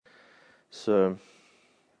So,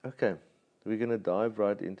 okay, we're going to dive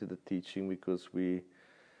right into the teaching because we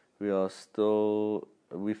feel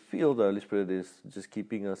the Holy Spirit is just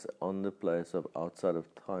keeping us on the place of outside of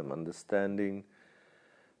time, understanding,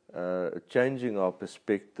 changing our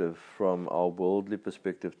perspective from our worldly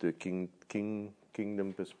perspective to a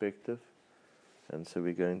kingdom perspective. And so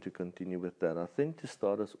we're going to continue with that. I think to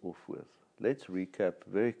start us off with, let's recap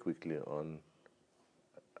very quickly on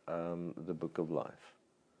the Book of Life.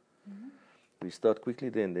 Mm-hmm. We start quickly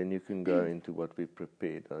then you can go into what we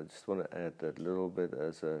prepared. I just want to add that little bit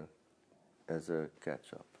as a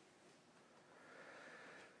catch-up.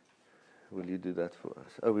 Will you do that for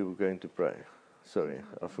us? Oh, we were going to pray. Sorry,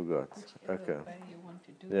 I forgot. Okay. You want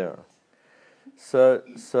to do yeah.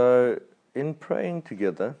 So in praying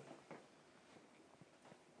together,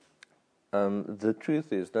 the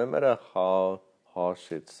truth is, no matter how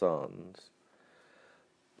harsh it sounds,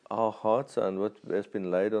 our hearts and what has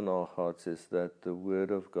been laid on our hearts is that the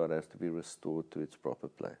Word of God has to be restored to its proper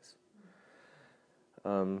place.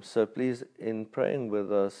 So please, in praying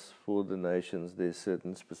with us for the nations, there's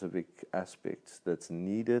certain specific aspects that's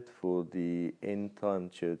needed for the end-time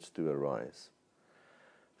church to arise.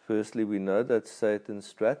 Firstly, we know that Satan's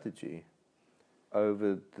strategy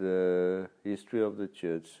over the history of the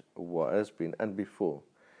church has been, and before,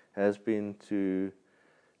 has been to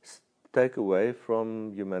take away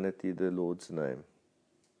from humanity the Lord's name.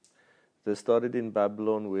 This started in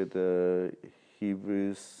Babylon, where the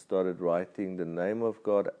Hebrews started writing the name of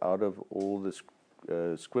God out of all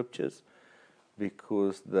the scriptures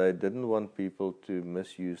because they didn't want people to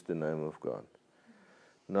misuse the name of God.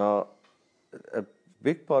 Now, a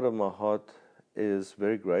big part of my heart is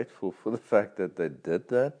very grateful for the fact that they did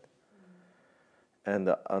that,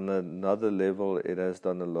 and on another level, it has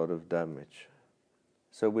done a lot of damage.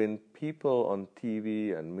 So when people on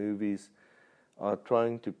TV and movies are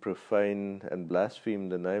trying to profane and blaspheme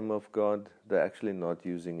the name of God, they're actually not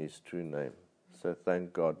using His true name. So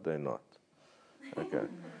thank God they're not. Okay.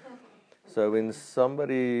 So when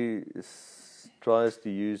somebody tries to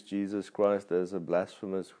use Jesus Christ as a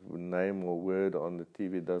blasphemous name or word on the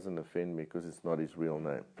TV, it doesn't offend me because it's not His real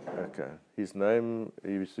name. Okay. His name,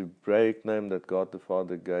 His Hebraic name that God the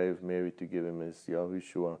Father gave Mary to give Him is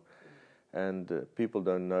Yahushua. And people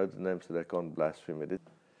don't know the name, so they can't blaspheme it.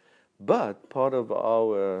 But part of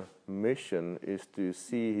our mission is to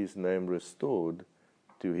see His name restored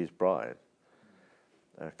to His bride.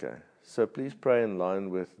 Okay, so please pray in line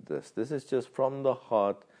with this. This is just from the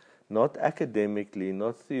heart, not academically,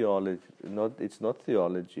 not theology. It's not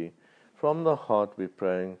theology. From the heart, we're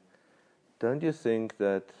praying. Don't you think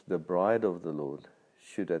that the bride of the Lord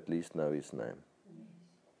should at least know His name?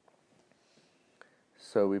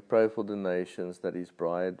 So we pray for the nations that His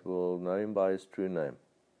bride will know Him by His true name.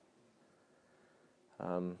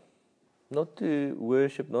 Not to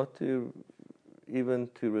worship, not to even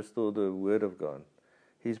to restore the Word of God.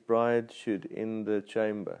 His bride should, in the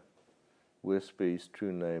chamber, whisper His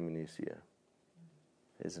true name in His ear.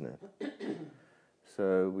 Isn't it?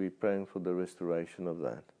 So we're praying for the restoration of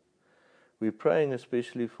that. We're praying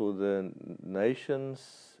especially for the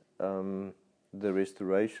nations, the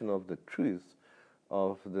restoration of the truth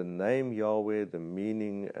of the name Yahweh, the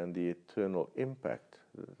meaning and the eternal impact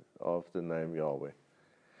of the name Yahweh.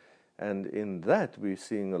 And in that, we're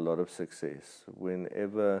seeing a lot of success.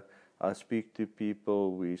 Whenever I speak to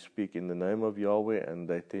people, we speak in the name of Yahweh, and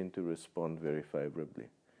they tend to respond very favorably.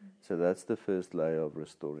 So that's the first layer of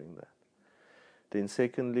restoring that. Then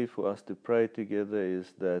secondly, for us to pray together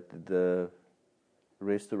is that the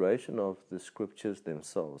restoration of the scriptures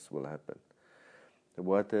themselves will happen.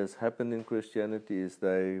 What has happened in Christianity is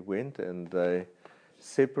they went and they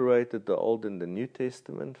separated the Old and the New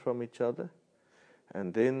Testament from each other.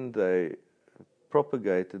 And then they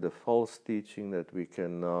propagated a false teaching that we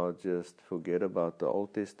can now just forget about the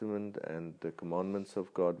Old Testament and the commandments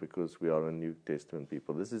of God because we are a New Testament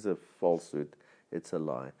people. This is a falsehood. It's a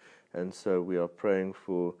lie. And so we are praying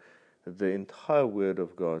for the entire Word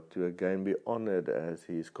of God to again be honored as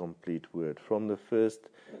His complete Word. From the first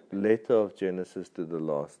letter of Genesis to the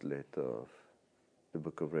last letter of the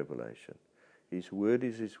book of Revelation. His Word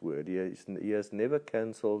is His Word. He has never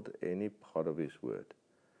cancelled any part of His Word.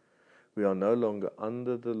 We are no longer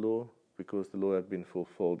under the law because the law had been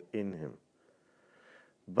fulfilled in Him.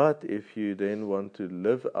 But if you then want to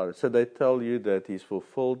live out, so they tell you that He's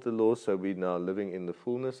fulfilled the law, so we're now living in the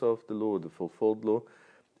fullness of the law, the fulfilled law.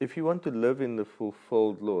 If you want to live in the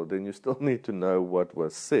fulfilled law, then you still need to know what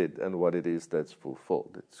was said and what it is that's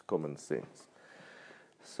fulfilled. It's common sense.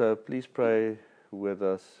 So please pray with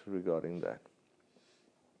us regarding that.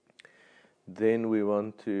 Then we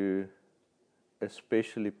want to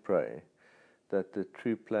especially pray that the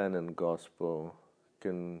true plan and gospel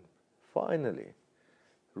can finally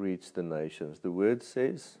reach the nations. The word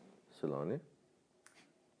says, Solani?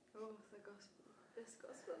 Oh, the gospel. This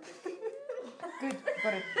gospel of the kingdom. Good,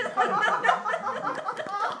 got it.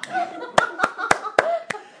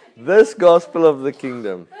 This gospel of the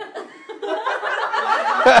kingdom.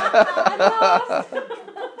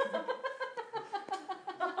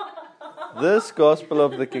 This gospel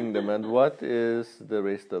of the kingdom. And what is the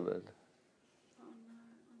rest of it? Oh no,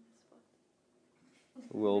 on the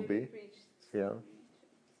spot. Will Maybe be. preached. Yeah.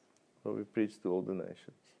 Will be preached to all the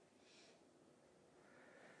nations.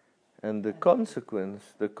 And the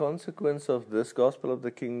consequence of this gospel of the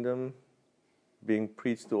kingdom being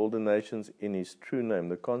preached to all the nations in His true name,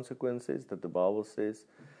 the consequence is that the Bible says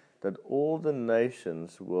that all the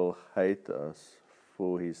nations will hate us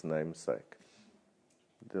for His name's sake.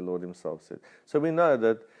 The Lord Himself said. So we know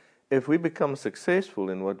that if we become successful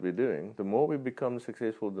in what we're doing, the more we become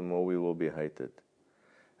successful, the more we will be hated.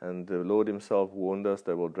 And the Lord Himself warned us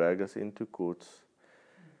they will drag us into courts.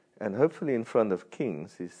 And hopefully in front of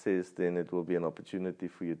kings, He says, then it will be an opportunity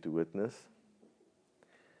for you to witness.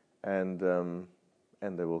 And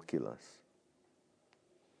they will kill us.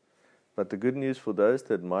 But the good news for those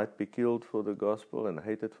that might be killed for the gospel and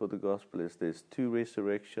hated for the gospel is there's two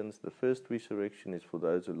resurrections. The first resurrection is for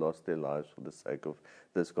those who lost their lives for the sake of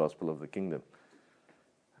this gospel of the kingdom.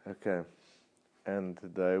 Okay. And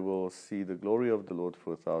they will see the glory of the Lord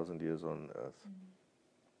for 1,000 years on earth.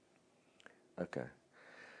 Okay.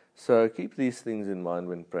 So keep these things in mind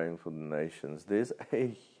when praying for the nations. There's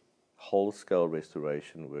a whole-scale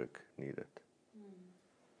restoration work needed.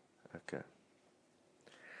 Okay.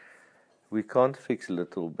 We can't fix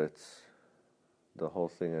little bits. The whole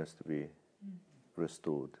thing has to be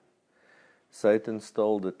restored. Satan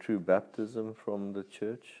stole the true baptism from the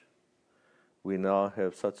church. We now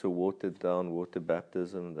have such a watered down water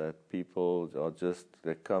baptism that people are just,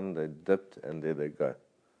 they come, they dipped, and there they go.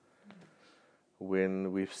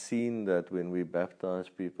 When we've seen that when we baptize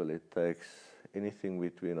people, it takes anything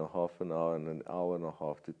between a half an hour and an hour and a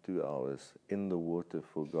half to 2 hours in the water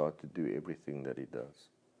for God to do everything that He does.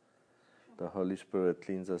 The Holy Spirit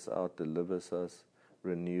cleans us out, delivers us,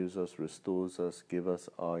 renews us, restores us, gives us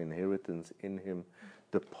our inheritance in Him,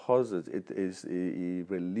 deposits. He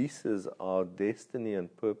releases our destiny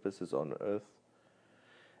and purposes on earth.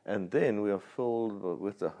 And then we are filled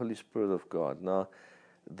with the Holy Spirit of God. Now,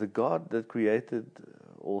 the God that created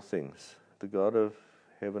all things, the God of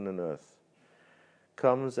heaven and earth,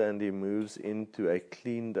 comes and He moves into a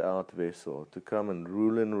cleaned out vessel to come and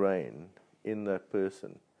rule and reign in that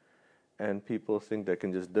person. And people think they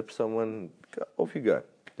can just dip someone, off you go.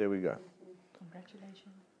 There we go.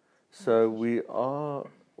 Congratulations. So we are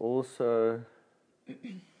also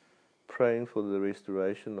praying for the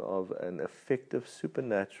restoration of an effective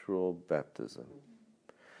supernatural baptism.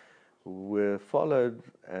 We're followed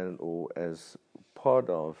or as part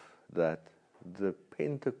of that, the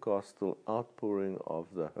Pentecostal outpouring of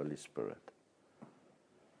the Holy Spirit,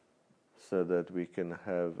 so that we can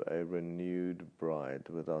have a renewed bride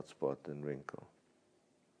without spot and wrinkle.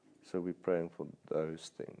 So we're praying for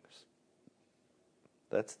those things.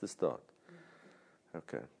 That's the start.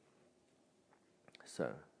 Okay. So,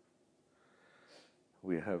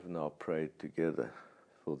 we have now prayed together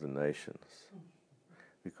for the nations.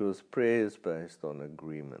 Because prayer is based on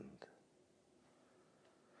agreement.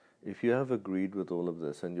 If you have agreed with all of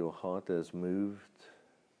this and your heart has moved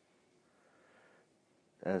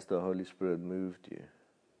as the Holy Spirit moved you,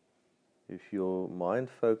 if your mind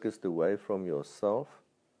focused away from yourself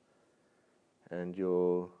and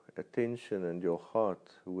your attention and your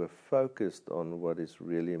heart were focused on what is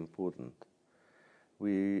really important,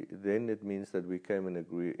 then it means that we came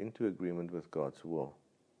into agreement with God's will.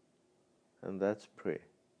 And that's prayer.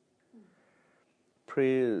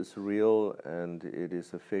 Prayer is real and it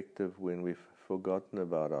is effective when we've forgotten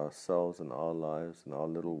about ourselves and our lives and our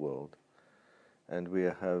little world. And we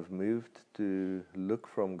have moved to look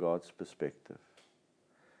from God's perspective.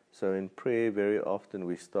 So in prayer, very often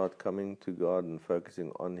we start coming to God and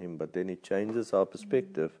focusing on Him, but then He changes our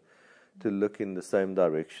perspective to look in the same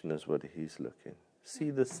direction as what He's looking.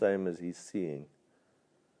 See the same as He's seeing.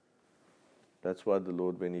 That's why the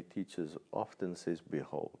Lord, when He teaches, often says,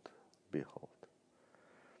 behold, behold.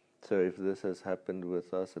 So if this has happened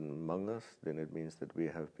with us and among us, then it means that we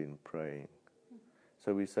have been praying.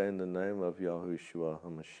 So we say in the name of Yahushua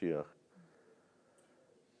HaMashiach,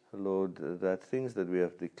 Lord, that things that we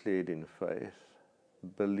have declared in faith,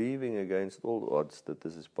 believing against all odds that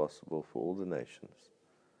this is possible for all the nations,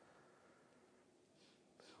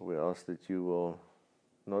 we ask that You will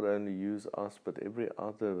not only use us, but every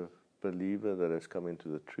other believer that has come into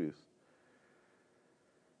the truth,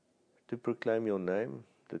 to proclaim your name,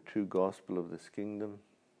 the true gospel of this kingdom,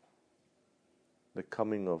 the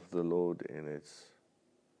coming of the Lord in its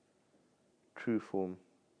true form,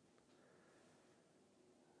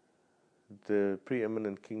 the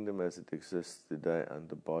preeminent kingdom as it exists today, and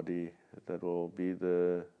the body that will be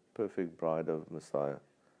the perfect bride of Messiah.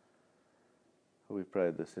 We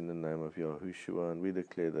pray this in the name of Yahushua, and we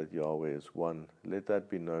declare that Yahweh is one. Let that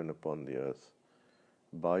be known upon the earth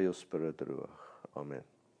by your Spirit, Ruach. Amen.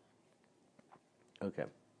 Okay.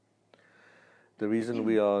 The reason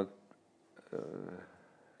we are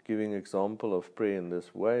giving example of prayer in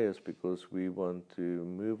this way is because we want to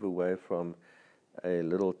move away from a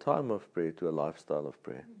little time of prayer to a lifestyle of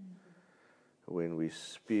prayer. When we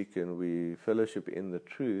speak and we fellowship in the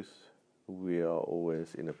truth, we are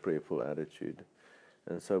always in a prayerful attitude.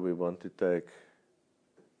 And so we want to take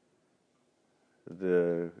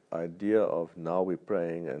the idea of now we're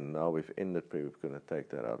praying and now we've ended prayer, we're going to take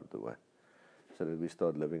that out of the way so that we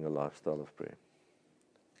start living a lifestyle of prayer.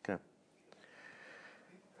 Okay.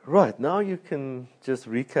 Right, now you can just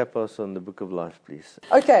recap us on the Book of Life, please.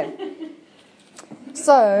 Okay.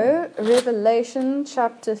 So, Revelation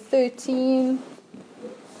chapter 13,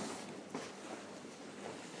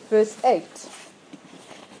 verse 8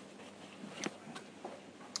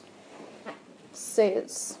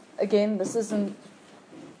 says, again, this isn't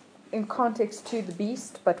in context to the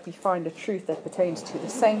beast, but we find a truth that pertains to the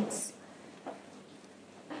saints.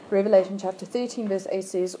 Revelation chapter 13, verse 8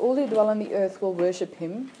 says, all who dwell on the earth will worship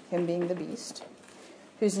him, him being the beast,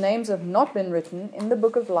 whose names have not been written in the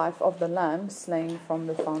book of life of the Lamb slain from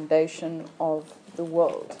the foundation of the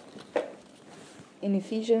world. In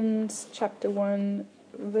Ephesians chapter 1,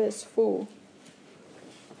 verse 4.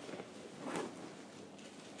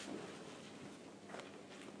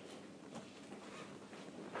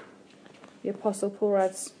 The Apostle Paul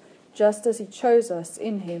writes, just as he chose us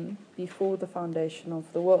in him before the foundation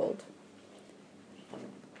of the world,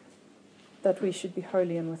 that we should be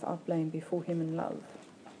holy and without blame before him in love.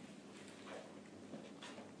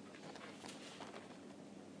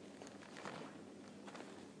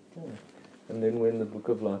 And then when the Book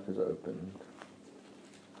of Life is opened,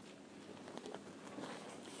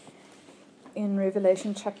 in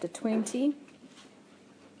Revelation chapter 20,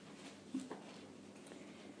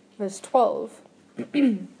 verse 12,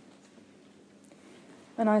 and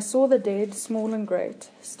I saw the dead, small and great,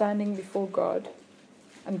 standing before God,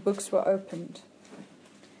 and books were opened.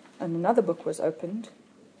 And another book was opened,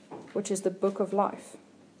 which is the book of life.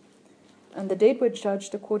 And the dead were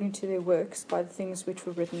judged according to their works by the things which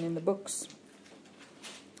were written in the books.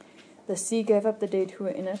 The sea gave up the dead who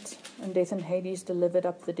were in it, and death and Hades delivered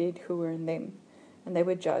up the dead who were in them. And they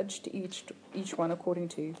were judged, each one according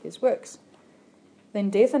to his works.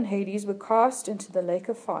 Then death and Hades were cast into the lake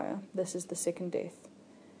of fire. This is the second death.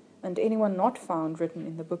 And anyone not found written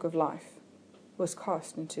in the book of life was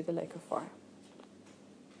cast into the lake of fire.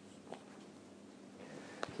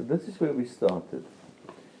 so this is where we started.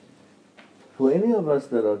 For any of us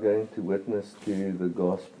that are going to witness to the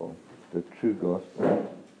gospel, the true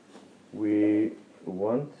gospel, we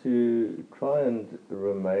want to try and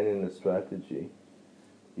remain in a strategy,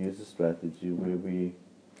 use a strategy where we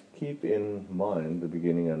keep in mind the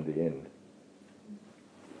beginning and the end.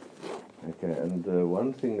 Okay, and the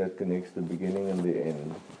one thing that connects the beginning and the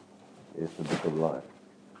end is the Book of Life.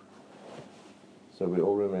 So we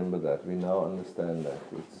all remember that. We now understand that.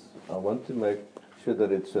 I want to make sure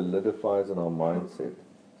that it solidifies in our mindset.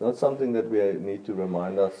 It's not something that we need to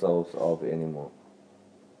remind ourselves of anymore.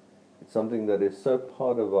 It's something that is so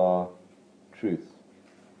part of our truth,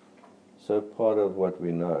 so part of what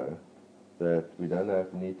we know, that we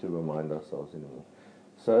don't need to remind ourselves anymore.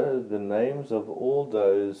 So the names of all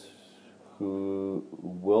those who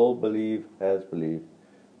will believe, has believed,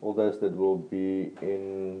 all those that will be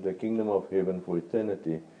in the kingdom of heaven for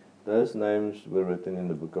eternity, those names were written in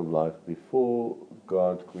the Book of Life before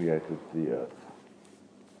God created the earth.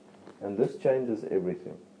 And this changes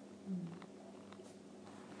everything.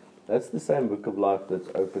 That's the same Book of Life that's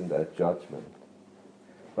opened at judgment.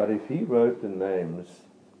 But if he wrote the names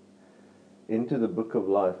into the Book of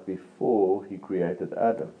Life before he created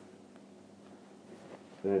Adam,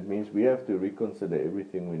 then it means we have to reconsider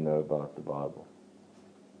everything we know about the Bible.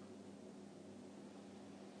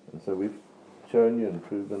 And so we've shown you and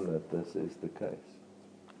proven that this is the case.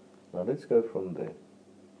 Now let's go from there.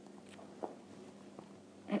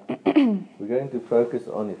 We're going to focus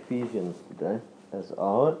on Ephesians today as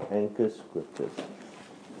our anchor scriptures.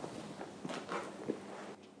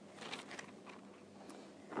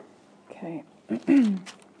 Okay.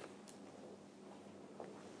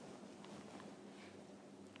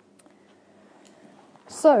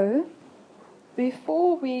 So,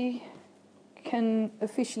 before we can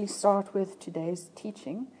officially start with today's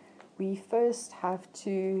teaching, we first have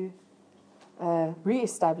to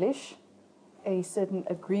re-establish a certain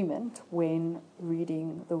agreement when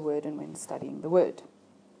reading the Word and when studying the Word.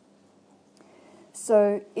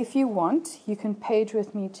 So, if you want, you can page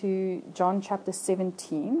with me to John chapter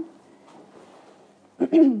 17.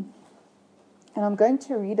 And I'm going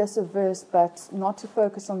to read us a verse, but not to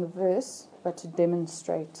focus on the verse, but to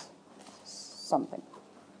demonstrate something.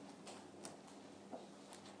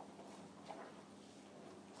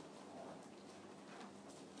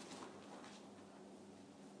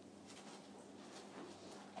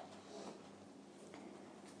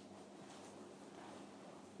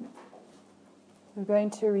 We're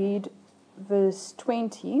going to read verse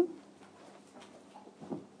 20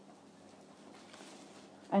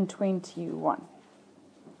 and 21.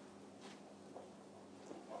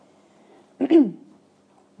 The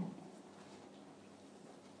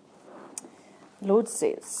Lord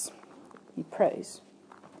says, He prays,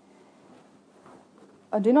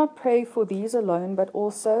 I do not pray for these alone, but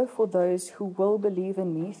also for those who will believe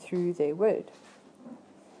in me through their word,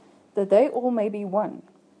 that they all may be one,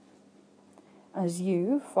 as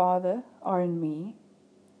you, Father, are in me,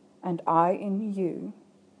 and I in you,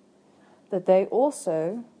 that they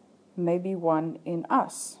also may be one in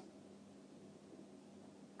us.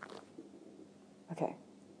 Okay,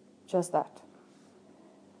 just that.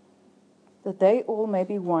 That they all may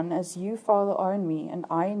be one, as you, Father, are in me, and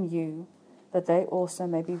I in you, that they also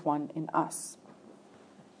may be one in us.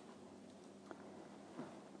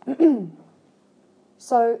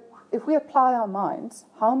 So, if we apply our minds,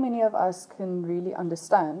 how many of us can really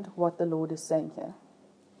understand what the Lord is saying here?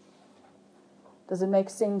 Does it make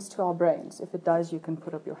sense to our brains? If it does, you can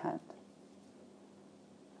put up your hand.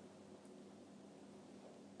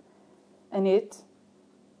 And it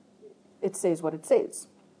says what it says.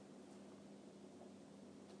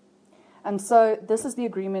 And so this is the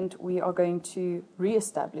agreement we are going to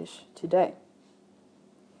re-establish today.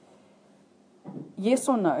 Yes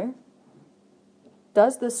or no?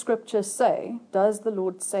 Does the scripture say, does the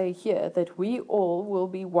Lord say here that we all will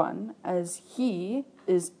be one as He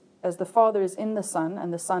is, as the Father is in the Son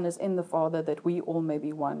and the Son is in the Father, that we all may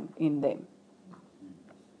be one in them?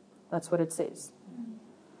 That's what it says.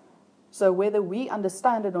 So whether we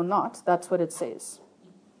understand it or not, that's what it says.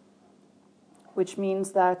 Which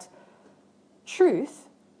means that truth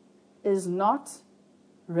is not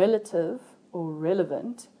relative or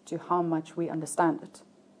relevant to how much we understand it.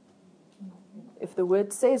 If the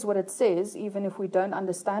word says what it says, even if we don't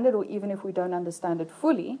understand it or even if we don't understand it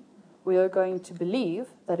fully, we are going to believe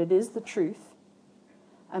that it is the truth.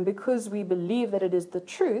 And because we believe that it is the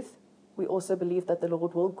truth, we also believe that the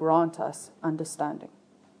Lord will grant us understanding.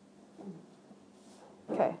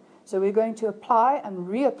 Okay, so we're going to apply and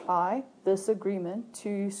reapply this agreement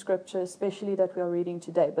to Scripture, especially that we are reading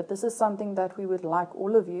today. But this is something that we would like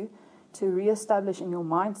all of you to reestablish in your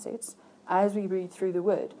mindsets as we read through the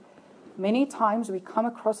Word. Many times we come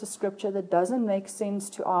across a Scripture that doesn't make sense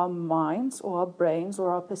to our minds or our brains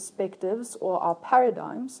or our perspectives or our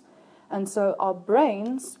paradigms. And so our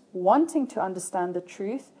brains, wanting to understand the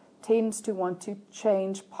truth, tends to want to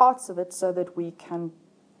change parts of it so that we can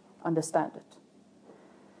understand it.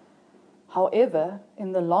 However,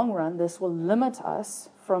 in the long run, this will limit us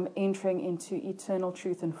from entering into eternal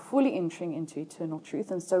truth and fully entering into eternal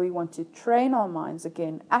truth. And so we want to train our minds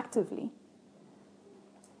again actively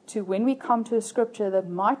to, when we come to a scripture that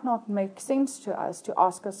might not make sense to us, to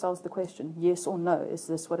ask ourselves the question, yes or no, is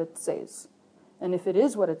this what it says? And if it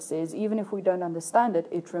is what it says, even if we don't understand it,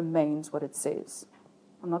 it remains what it says.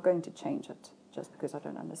 I'm not going to change it just because I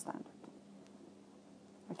don't understand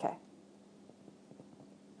it. Okay.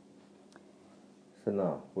 So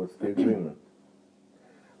now, what's the agreement?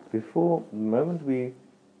 Before, the moment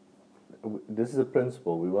this is a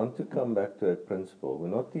principle, we want to come back to a principle. We're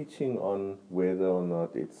not teaching on whether or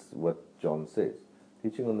not it's what John says,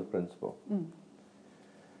 teaching on the principle.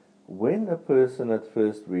 When a person at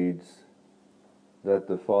first reads that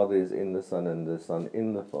the Father is in the Son and the Son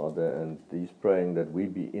in the Father, and he's praying that we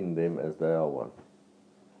be in them as they are one,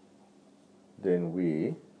 then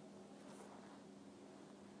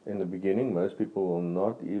in the beginning, most people will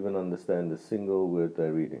not even understand a single word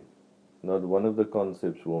they're reading. Not one of the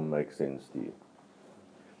concepts will make sense to you.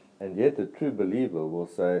 And yet a true believer will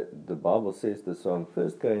say, the Bible says this, so I'm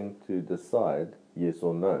first going to decide yes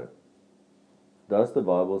or no. Does the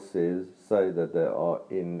Bible say that they are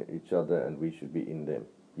in each other and we should be in them?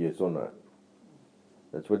 Yes or no?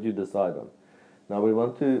 That's what you decide on. Now we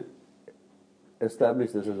want to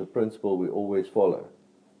establish this as a principle we always follow.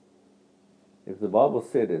 If the Bible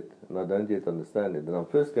said it and I don't yet understand it, then I'm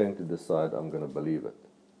first going to decide I'm going to believe it.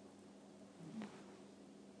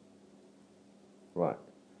 Right.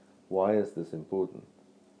 Why is this important?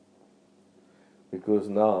 Because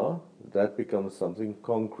now that becomes something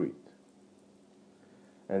concrete.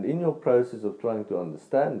 And in your process of trying to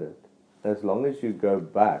understand it, as long as you go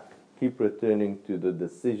back, keep returning to the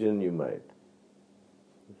decision you made,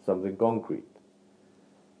 something concrete,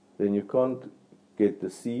 then you can't get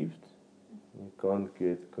deceived, you can't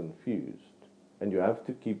get confused, and you have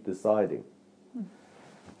to keep deciding.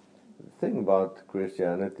 The thing about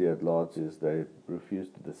Christianity at large is they refuse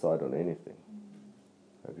to decide on anything.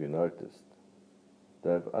 Have you noticed?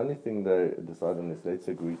 The only thing they decide on is let's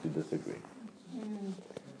agree to disagree.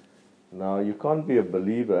 Now, you can't be a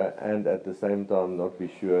believer and at the same time not be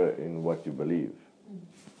sure in what you believe.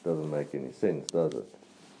 Doesn't make any sense, does it?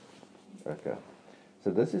 Okay. So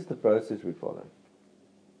this is the process we follow.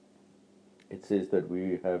 It says that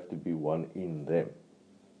we have to be one in them.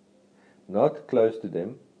 Not close to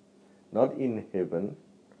them, not in heaven,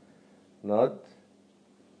 not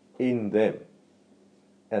in them.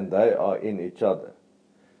 And they are in each other.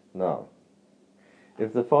 Now,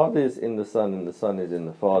 if the Father is in the Son and the Son is in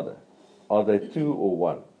the Father, are they two or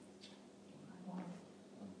one?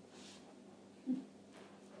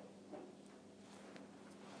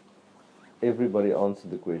 Everybody answer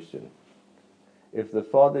the question. If the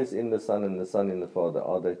Father is in the Son and the Son in the Father,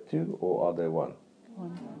 are they two or are they one?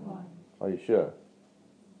 One. Are you sure?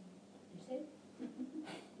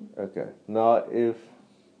 Okay. Now, if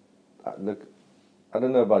look, I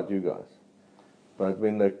don't know about you guys, but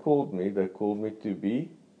when they called me to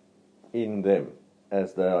be in them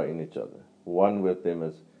as they are in each other, one with them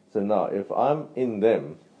as. So now, if I'm in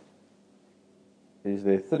them, is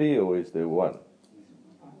there three or is there one?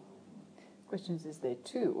 Question is there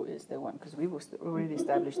two or is there one? Because we've already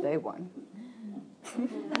established they're one.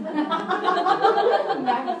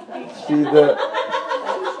 See,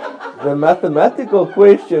 the mathematical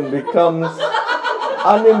question becomes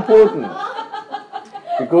unimportant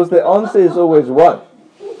because the answer is always one.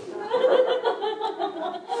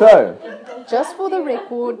 So, Just for the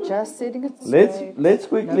record, just setting it straight. let's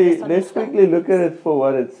quickly look at it for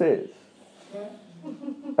what it says.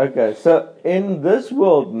 Okay, so in this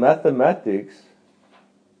world, mathematics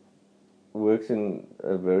works in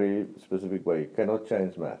a very specific way. You cannot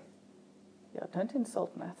change math. Yeah, don't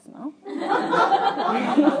insult maths now.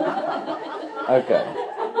 Okay.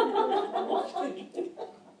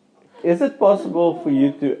 Is it possible for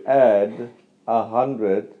you to add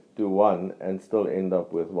 100 to 1 and still end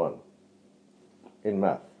up with 1 in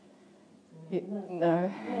math?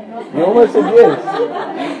 No. You almost said yes.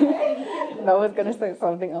 No, I was going to say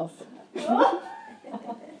something else.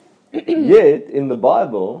 Yet, in the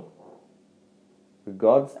Bible,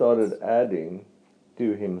 God started adding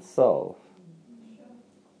to himself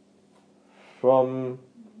from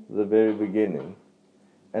the very beginning,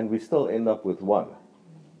 and we still end up with 1.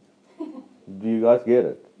 Do you guys get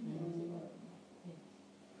it?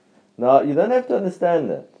 Now, you don't have to understand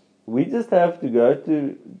that. We just have to go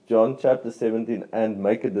to John chapter 17 and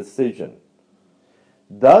make a decision.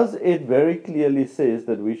 Does it very clearly says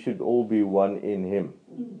that we should all be one in him?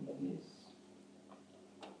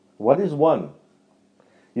 What is one?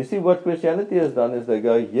 You see, what Christianity has done is they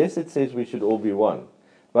go, yes, it says we should all be one.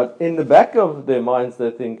 But in the back of their minds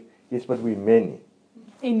they think, yes, but we're many.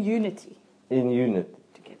 In unity. In unity.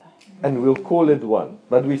 Together. And we'll call it one,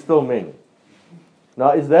 but we're still many.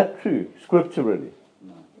 Now, is that true, scripturally?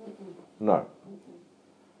 No.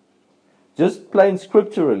 Just plain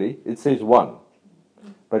scripturally, it says one.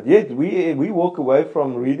 But yet, we walk away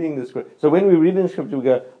from reading the scripture. So when we read in the scripture, we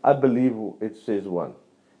go, I believe it says one.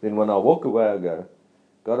 Then when I walk away, I go,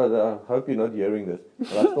 God, I hope you're not hearing this,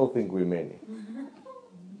 but I still think we're many.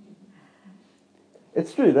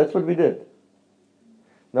 It's true, that's what we did.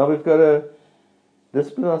 Now we've got to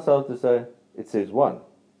discipline ourselves to say, it says one.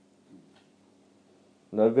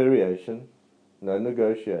 No variation, no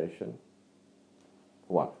negotiation,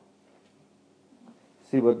 one.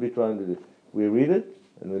 See what we're trying to do. We read it,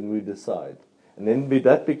 and then we decide. And then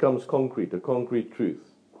that becomes concrete, a concrete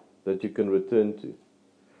truth that you can return to.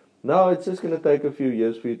 Now it's just going to take a few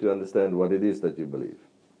years for you to understand what it is that you believe.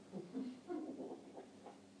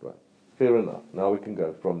 Right. Fair enough. Now we can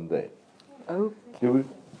go from there. Oh. Do we?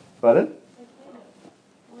 Pardon?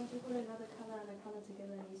 Once you put another colour and a colour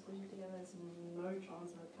together and you squish it together, there's no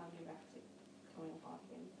chance of it coming back to coming apart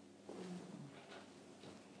again.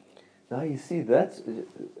 Now you see,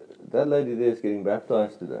 that lady there is getting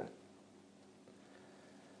baptized today.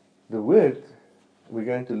 The word, we're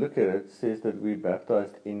going to look at it, says that we're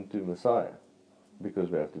baptized into Messiah because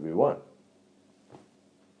we have to be one.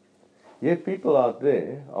 Yet people out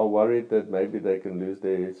there are worried that maybe they can lose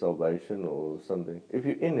their salvation or something. If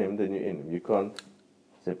you're in Him, then you're in Him. You can't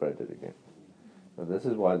separate it again. So this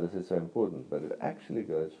is why this is so important, but it actually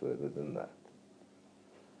goes further than that.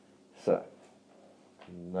 So,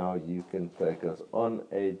 now you can take us on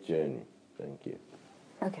a journey. Thank you.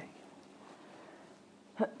 Okay.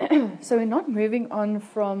 So we're not moving on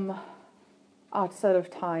from outside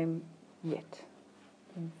of time yet.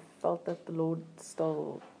 We felt that the Lord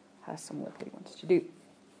still has some work that He wants to do.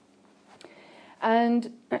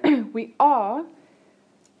 And we are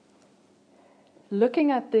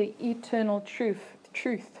looking at the eternal truth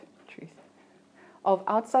of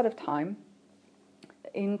outside of time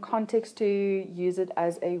in context to use it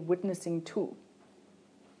as a witnessing tool.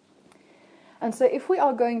 And so if we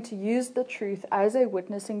are going to use the truth as a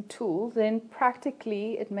witnessing tool, then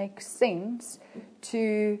practically it makes sense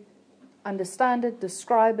to understand it,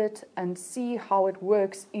 describe it, and see how it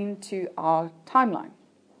works into our timeline.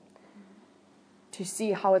 To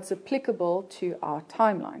see how it's applicable to our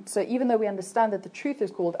timeline. So even though we understand that the truth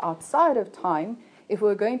is called outside of time, if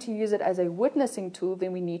we're going to use it as a witnessing tool,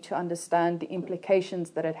 then we need to understand the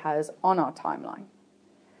implications that it has on our timeline.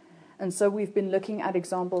 And so we've been looking at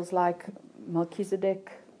examples like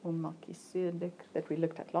Melchizedek that we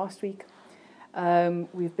looked at last week.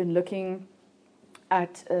 We've been looking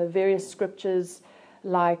at various scriptures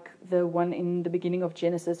like the one in the beginning of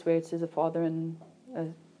Genesis where it says a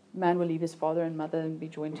man will leave his father and mother and be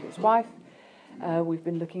joined to his wife. We've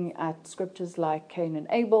been looking at scriptures like Cain and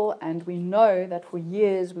Abel, and we know that for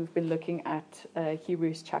years we've been looking at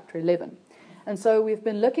Hebrews chapter 11. And so we've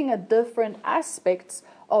been looking at different aspects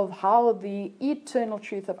of how the eternal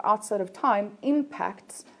truth of outside of time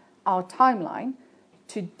impacts our timeline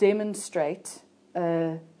to demonstrate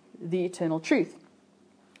the eternal truth.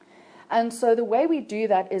 And so the way we do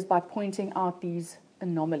that is by pointing out these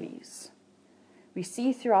anomalies. We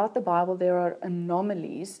see throughout the Bible there are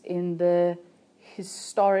anomalies in the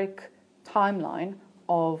historic timeline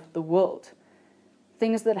of the world.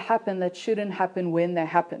 Things that happen that shouldn't happen when they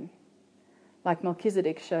happen. Like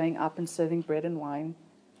Melchizedek showing up and serving bread and wine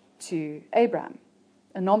to Abraham.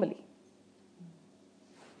 Anomaly.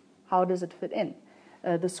 How does it fit in?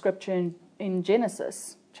 The scripture in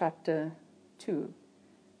Genesis chapter 2.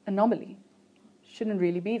 Anomaly. Shouldn't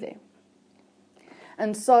really be there.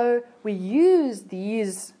 And so we use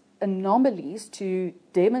these anomalies to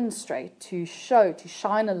demonstrate, to show, to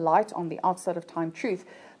shine a light on the outside of time truth.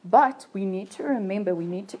 But we need to remember, we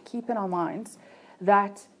need to keep in our minds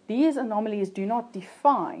that these anomalies do not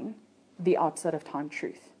define the outside of time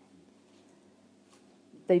truth.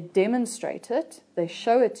 They demonstrate it, they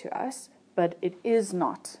show it to us, but it is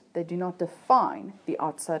not. They do not define the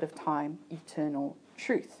outside of time eternal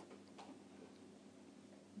truth.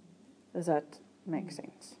 Does that make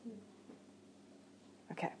sense?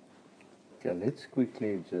 Okay. Okay, let's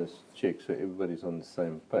quickly just check so everybody's on the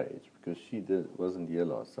same page, because she wasn't here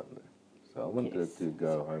last Sunday. So I wanted her to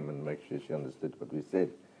go home and make sure she understood what we said.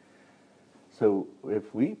 So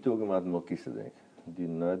if we talk about Melchizedek, do you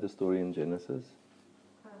know the story in Genesis?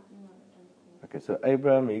 Okay, so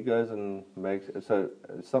Abraham, he goes and makes... So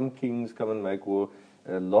some kings come and make war.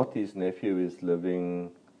 Lot, his nephew, is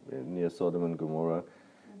living near Sodom and Gomorrah.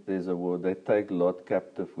 There's a war. They take Lot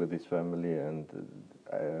captive with his family, and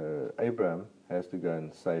Abraham has to go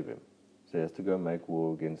and save him. So he has to go make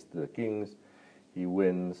war against the kings. He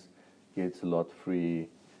wins, gets Lot free.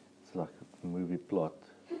 It's like a movie plot.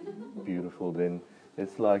 Beautiful. Then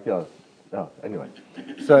it's like, anyway.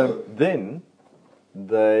 So then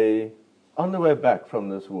they, on the way back from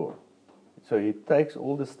this war, so he takes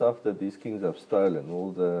all the stuff that these kings have stolen,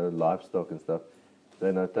 all the livestock and stuff,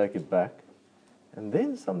 they now take it back. And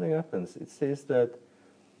then something happens. It says that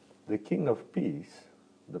the King of Peace,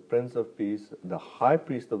 the Prince of Peace, the High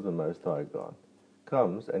Priest of the Most High God,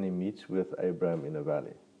 comes and he meets with Abraham in a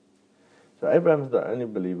valley. So Abraham is the only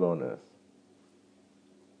believer on earth.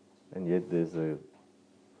 And yet there's a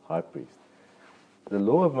high priest. The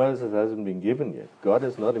law of Moses hasn't been given yet. God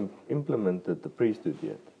has not implemented the priesthood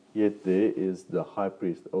yet. Yet there is the high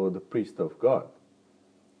priest, or the priest of God.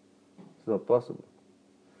 It's not possible.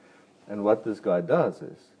 And what this guy does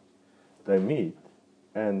is, they meet,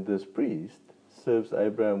 and this priest serves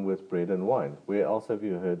Abraham with bread and wine. Where else have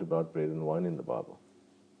you heard about bread and wine in the Bible?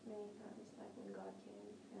 Many times, like when God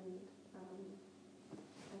came and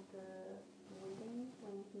at the wedding,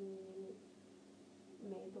 when he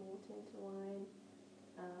made the water into wine,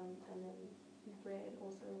 and then bread,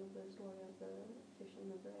 also the story of the fish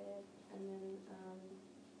and the bread, and then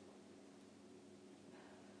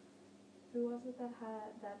who who was it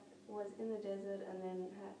that was in the desert and then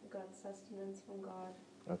got sustenance from God?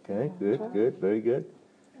 Okay, good, very good.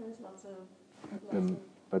 And there's lots of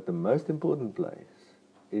But the most important place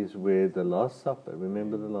is where the Last Supper,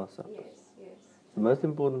 remember the Last Supper? yes. It's the most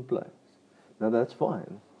important place. Now that's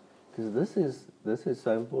fine, because this is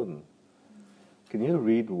so important. Can you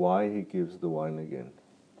read why he gives the wine again?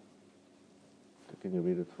 Can you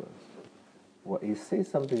read it for us? Well, he says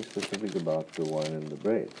something specific about the wine and the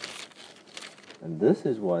bread. And this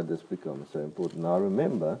is why this becomes so important. Now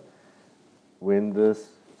remember, when this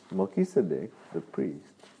Melchizedek, the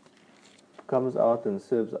priest, comes out and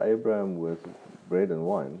serves Abraham with bread and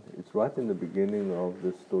wine, it's right in the beginning of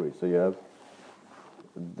the story. So you have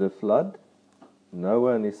the flood,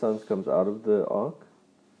 Noah and his sons comes out of the ark,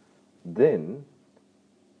 then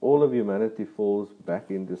all of humanity falls back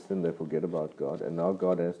into sin, they forget about God, and now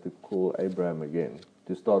God has to call Abraham again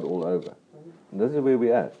to start all over. And this is where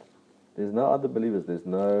we're at. There's no other believers.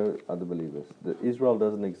 Israel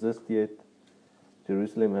doesn't exist yet.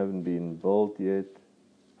 Jerusalem haven't been built yet.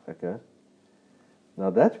 Okay? Now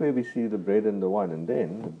that's where we see the bread and the wine. And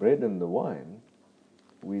then the bread and the wine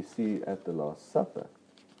we see at the Last Supper.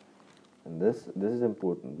 And this is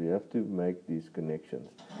important. We have to make these connections.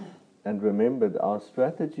 And remember, our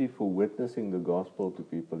strategy for witnessing the gospel to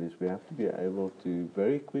people is we have to be able to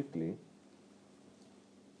very quickly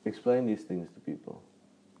explain these things to people.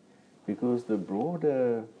 Because the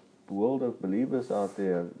broader world of believers out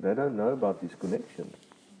there, they don't know about these connections.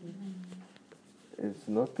 It's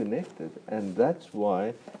not connected. And that's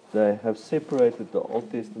why they have separated the Old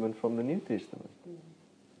Testament from the New Testament.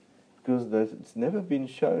 Because it's never been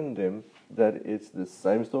shown them that it's the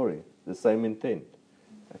same story, the same intent.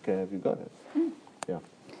 Okay, have you got it?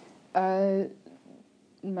 Yeah.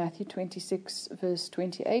 Matthew 26, verse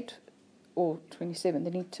 28 or 27.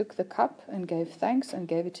 Then he took the cup and gave thanks and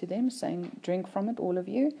gave it to them, saying, "Drink from it, all of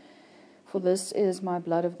you, for this is my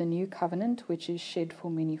blood of the new covenant, which is shed for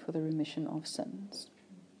many for the remission of sins."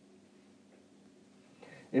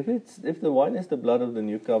 If the wine is the blood of the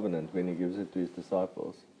new covenant when he gives it to his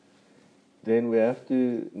disciples, then we have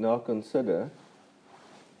to now consider,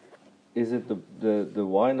 is it the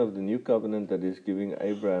wine of the new covenant that is giving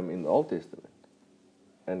Abraham in the Old Testament?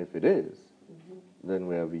 And if it is, then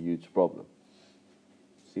we have a huge problem.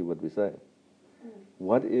 See what we say.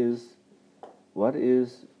 What is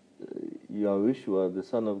Yahushua, the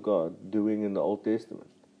Son of God, doing in the Old Testament?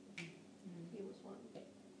 He was one.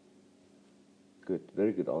 Good,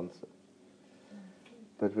 very good answer.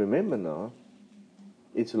 But remember now,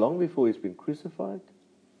 it's long before he's been crucified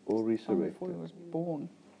or resurrected. Before he was born.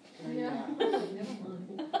 Yeah.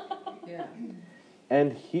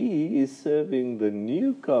 And he is serving the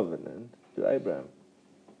new covenant to Abraham.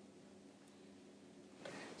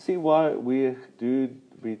 See why we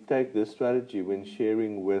take this strategy when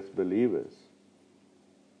sharing with believers?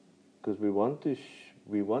 Because we want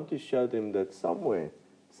to show them that somewhere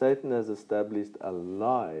Satan has established a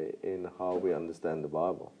lie in how we understand the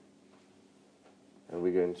Bible. And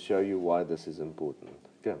we're going to show you why this is important.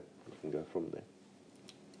 Okay, we can go from there.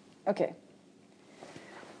 Okay.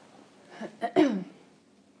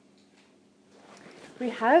 We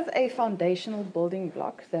have a foundational building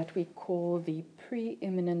block that we call the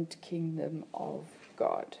preeminent kingdom of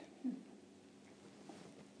God.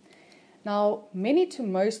 Now, many to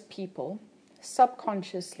most people,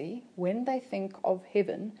 subconsciously, when they think of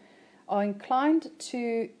heaven, are inclined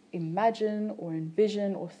to imagine or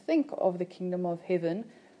envision or think of the kingdom of heaven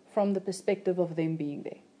from the perspective of them being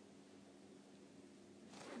there.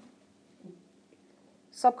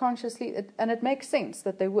 Subconsciously, and it makes sense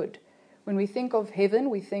that they would. When we think of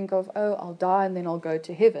heaven, we think of, oh, I'll die and then I'll go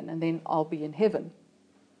to heaven and then I'll be in heaven.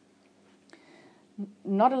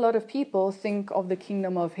 Not a lot of people think of the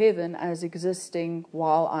kingdom of heaven as existing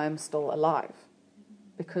while I'm still alive,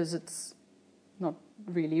 because it's not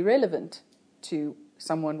really relevant to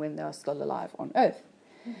someone when they are still alive on earth.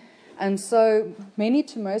 And so many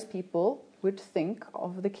to most people would think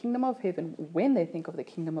of the kingdom of heaven, when they think of the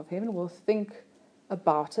kingdom of heaven, will think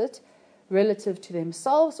about it relative to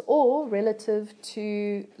themselves or relative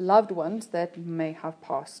to loved ones that may have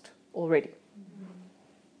passed already.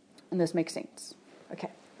 And this makes sense. Okay.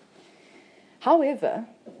 However,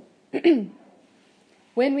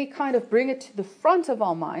 when we kind of bring it to the front of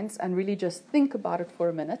our minds and really just think about it for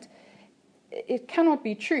a minute, it cannot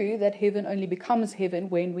be true that heaven only becomes heaven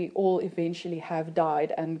when we all eventually have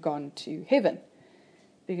died and gone to heaven.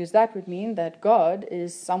 Because that would mean that God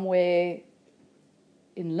is somewhere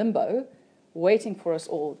in limbo, waiting for us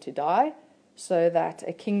all to die, so that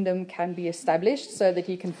a kingdom can be established, so that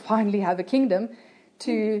he can finally have a kingdom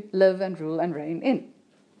to live and rule and reign in.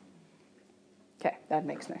 Okay, that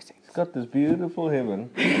makes no sense. It's got this beautiful heaven,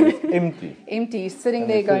 and it's empty. Empty, sitting And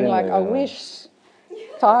there it's going sitting like, there, I wish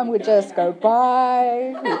time would just go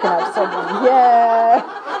by. We can have someone here.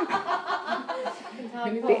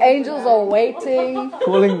 The angels are waiting.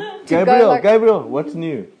 Calling go Gabriel, like- Gabriel, what's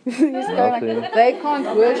new? He's going Nothing. like, they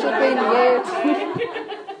can't worship him yet.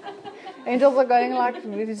 Angels are going like,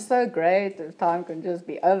 it is so great. If time can just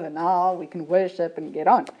be over now. We can worship and get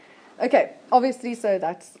on. Okay, obviously, so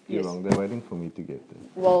that's... You're yes. wrong, they're waiting for me to get there.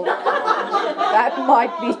 Well, that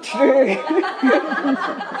might be true.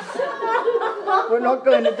 We're not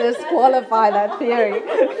going to disqualify that theory.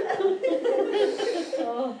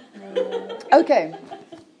 Okay,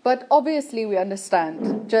 but obviously we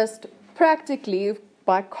understand, just practically,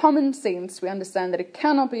 by common sense, we understand that it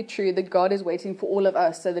cannot be true that God is waiting for all of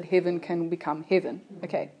us so that heaven can become heaven.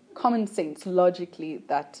 Okay, common sense, logically,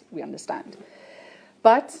 that we understand.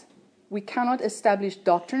 But we cannot establish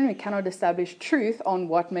doctrine, we cannot establish truth on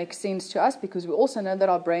what makes sense to us, because we also know that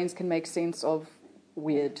our brains can make sense of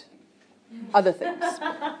weird other things.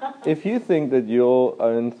 If you think that your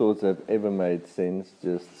own thoughts have ever made sense,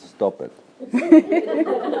 just stop it.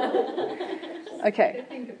 Okay.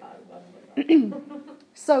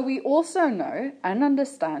 So we also know and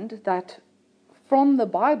understand that from the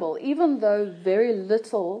Bible, even though very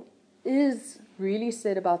little is really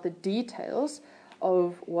said about the details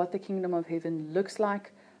of what the kingdom of heaven looks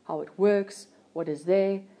like, how it works, what is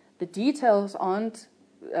there, the details aren't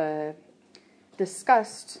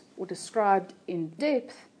discussed or described in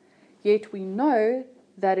depth, yet we know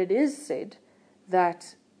that it is said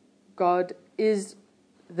that God is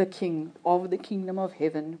the king of the kingdom of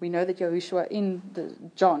heaven. We know that Yahushua in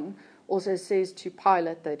John also says to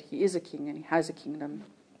Pilate that he is a king and he has a kingdom.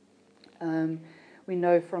 We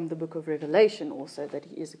know from the book of Revelation also that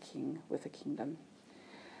he is a king with a kingdom.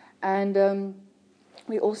 And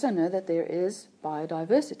we also know that there is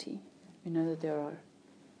biodiversity. We know that there are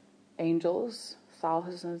angels,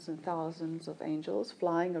 thousands and thousands of angels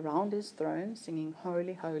flying around his throne, singing,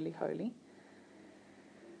 "Holy, holy, holy."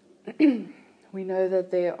 We know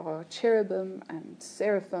that there are cherubim and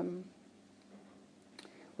seraphim.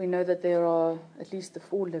 We know that there are at least the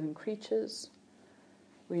 4 living creatures.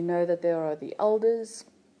 We know that there are the elders.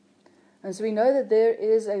 And so we know that there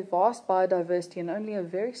is a vast biodiversity, and only a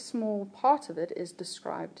very small part of it is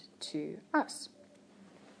described to us.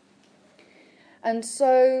 And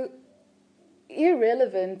so,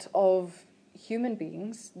 irrelevant of human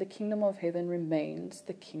beings, the kingdom of heaven remains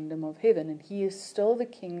the kingdom of heaven, and he is still the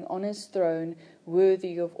king on his throne,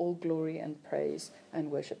 worthy of all glory and praise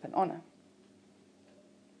and worship and honor.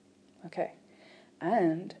 Okay,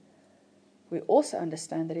 and we also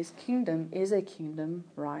understand that his kingdom is a kingdom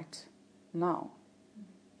right now.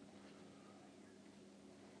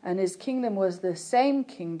 And his kingdom was the same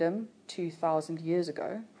kingdom 2,000 years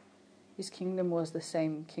ago. His kingdom was the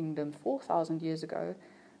same kingdom 4,000 years ago,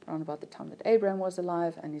 around about the time that Abraham was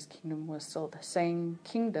alive, and his kingdom was still the same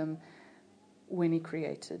kingdom when he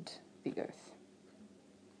created the earth.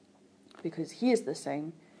 Because he is the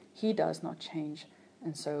same, he does not change,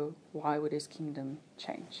 and so why would his kingdom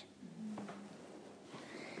change?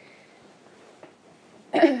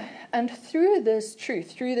 And through this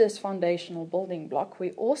truth, through this foundational building block,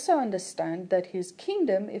 we also understand that his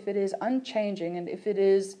kingdom, if it is unchanging and if it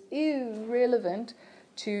is irrelevant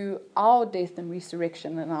to our death and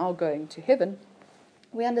resurrection and our going to heaven,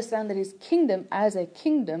 we understand that his kingdom as a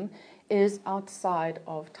kingdom is outside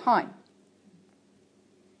of time.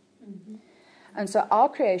 Mm-hmm. And so our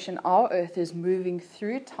creation, our earth, is moving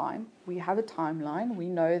through time. We have a timeline. We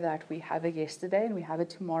know that we have a yesterday and we have a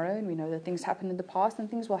tomorrow, and we know that things happen in the past and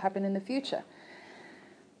things will happen in the future.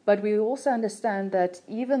 But we also understand that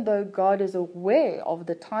even though God is aware of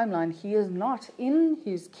the timeline, he is not in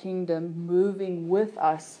his kingdom moving with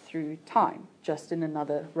us through time, just in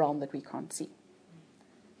another realm that we can't see.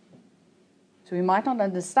 So we might not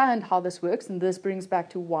understand how this works, and this brings back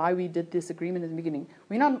to why we did this agreement in the beginning.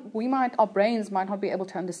 Our brains might not be able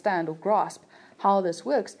to understand or grasp how this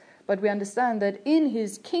works, but we understand that in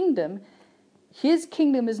his kingdom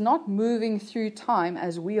is not moving through time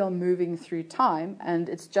as we are moving through time, and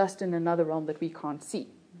it's just in another realm that we can't see.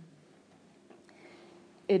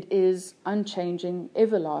 It is unchanging,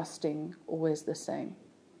 everlasting, always the same,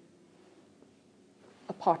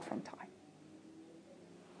 apart from time.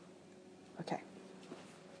 Okay.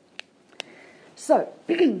 So,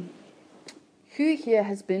 who here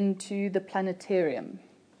has been to the planetarium?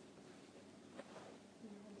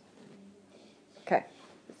 Okay.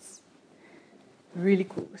 It's really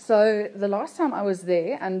cool. So, the last time I was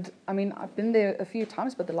there, and I mean, I've been there a few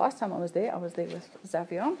times, but the last time I was there with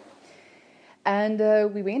Xavier.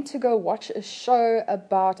 And we went to go watch a show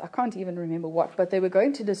about, I can't even remember what, but they were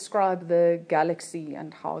going to describe the galaxy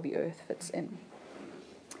and how the Earth fits in.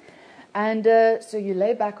 And so you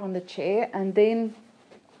lay back on the chair, and then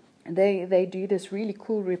they do this really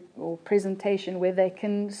cool presentation where they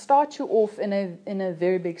can start you off in a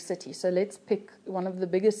very big city. So let's pick one of the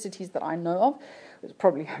biggest cities that I know of. It's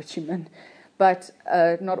probably Ho Chi Minh, but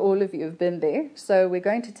not all of you have been there. So we're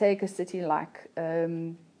going to take a city like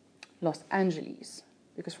Los Angeles,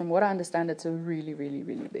 because from what I understand, it's a really, really,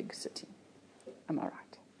 really big city. Am I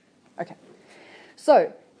right? Okay.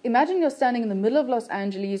 So imagine you're standing in the middle of Los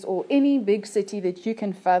Angeles or any big city that you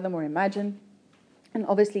can fathom or imagine. And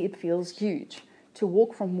obviously it feels huge. To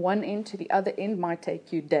walk from one end to the other end might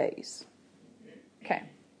take you days. Okay.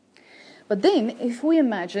 But then if we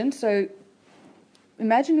imagine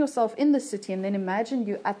yourself in the city, and then imagine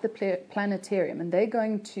you at the planetarium, and they're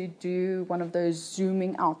going to do one of those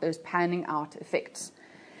zooming out, those panning out effects.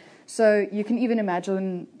 So you can even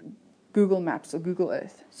imagine Google Maps or Google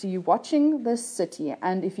Earth. So you're watching this city,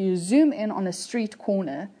 and if you zoom in on a street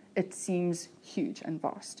corner, it seems huge and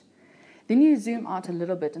vast. Then you zoom out a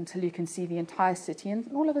little bit until you can see the entire city, and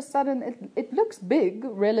all of a sudden it looks big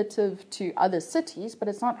relative to other cities, but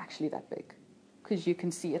it's not actually that big because you can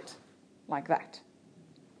see it like that.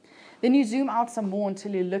 Then you zoom out some more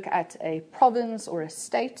until you look at a province or a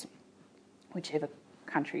state, whichever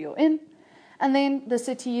country you're in, and then the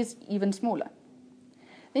city is even smaller.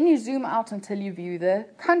 Then you zoom out until you view the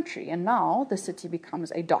country, and now the city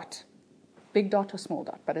becomes a dot. Big dot or small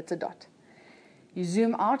dot, but it's a dot. You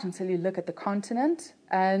zoom out until you look at the continent,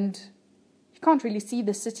 and you can't really see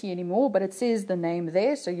the city anymore, but it says the name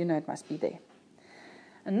there, so you know it must be there.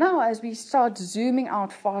 And now as we start zooming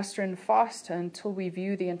out faster and faster until we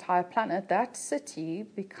view the entire planet, that city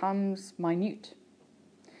becomes minute.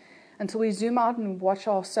 Until we zoom out and watch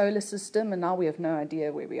our solar system, and now we have no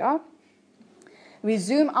idea where we are. We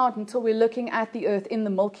zoom out until we're looking at the Earth in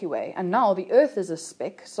the Milky Way, and now the Earth is a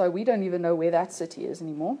speck, so we don't even know where that city is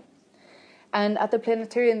anymore. And at the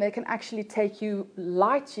planetarium, they can actually take you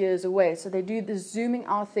light years away. So they do this zooming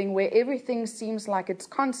out thing where everything seems like it's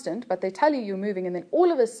constant, but they tell you you're moving, and then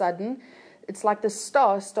all of a sudden, it's like the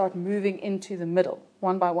stars start moving into the middle,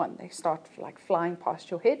 one by one. They start like flying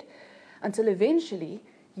past your head until eventually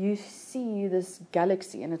you see this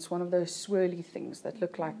galaxy, and it's one of those swirly things that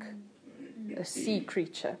look like a sea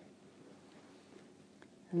creature.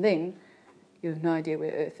 And then you have no idea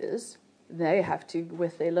where Earth is. They have to,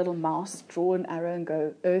 with their little mouse, draw an arrow and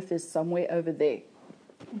go, Earth is somewhere over there.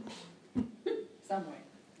 Somewhere.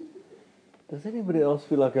 Does anybody else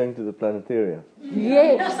feel like going to the planetarium?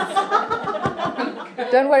 Yes.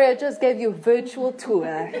 Don't worry, I just gave you a virtual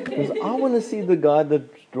tour. Because I want to see the guy that's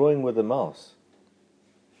drawing with a mouse.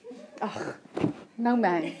 Oh, no,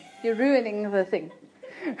 man. You're ruining the thing.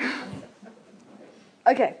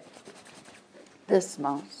 Okay. This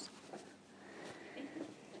mouse.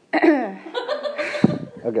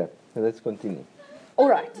 Okay, so let's continue. All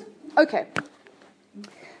right. Okay.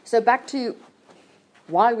 So back to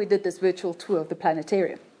why we did this virtual tour of the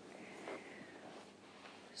planetarium.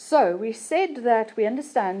 So we said that we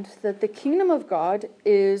understand that the kingdom of God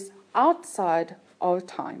is outside of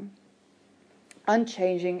time,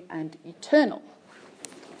 unchanging and eternal.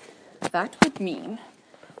 That would mean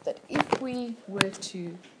that if we were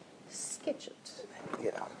to sketch it,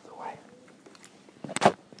 Get out of the way.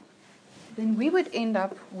 then we would end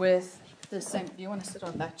up with the same. Do you want to sit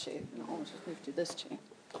on that chair? No, I'll just move to this chair.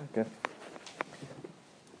 Okay.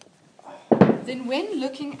 Then when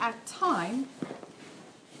looking at time,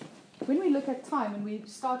 when we look at time and we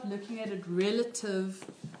start looking at it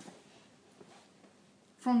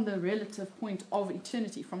from the relative point of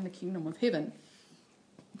eternity, from the kingdom of heaven,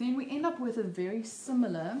 then we end up with a very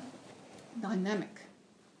similar dynamic.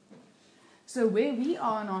 So where we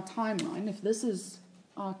are in our timeline, if this is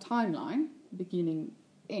our timeline, beginning,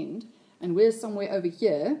 end, and we're somewhere over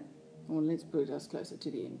here, or let's put us closer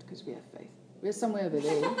to the end because we have faith. We're somewhere over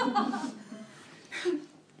there.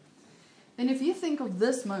 Then if you think of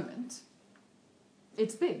this moment,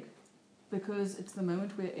 it's big because it's the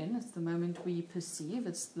moment we're in, it's the moment we perceive,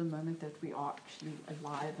 it's the moment that we are actually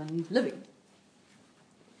alive and living.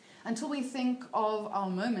 Until we think of our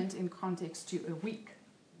moment in context to a week,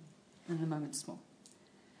 and the moment's small.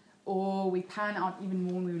 Or we pan out even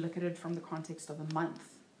more when we look at it from the context of a month,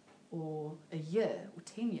 or a year, or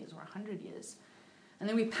 10 years, or 100 years. And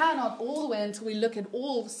then we pan out all the way until we look at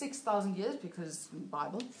all 6,000 years, because in the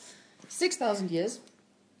Bible, 6,000 years.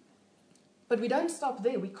 But we don't stop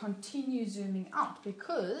there. We continue zooming out,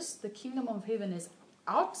 because the kingdom of heaven is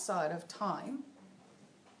outside of time,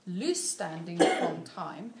 loose standing from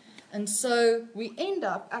time, And so we end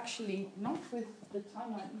up actually not with the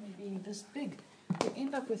timeline being this big. We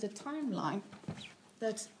end up with a timeline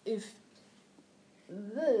that if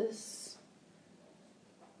this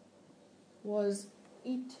was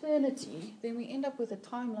eternity, then we end up with a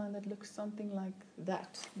timeline that looks something like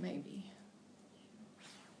that, maybe.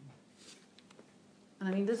 And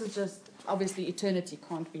I mean, this is just, obviously eternity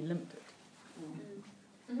can't be limited.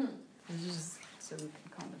 It's just so we can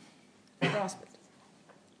kind of grasp it.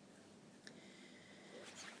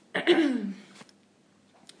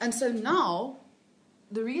 And so now,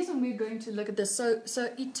 the reason we're going to look at this, so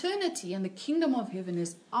eternity and the kingdom of heaven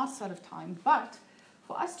is outside of time, but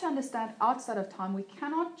for us to understand outside of time, we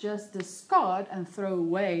cannot just discard and throw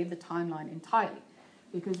away the timeline entirely,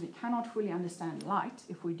 because we cannot fully understand light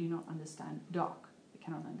if we do not understand dark. We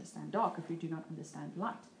cannot understand dark if we do not understand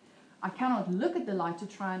light. I cannot look at the light to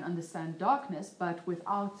try and understand darkness, but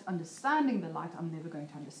without understanding the light, I'm never going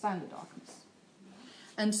to understand the darkness.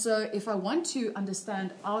 And so if I want to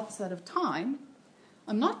understand outside of time,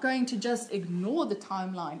 I'm not going to just ignore the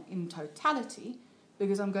timeline in totality,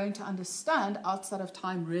 because I'm going to understand outside of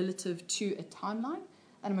time relative to a timeline,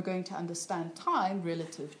 and I'm going to understand time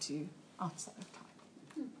relative to outside of time.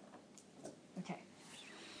 Okay.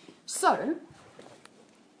 So,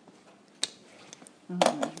 I'm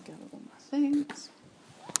going to gather all my things.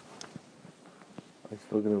 Are you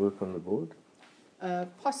still going to work on the board?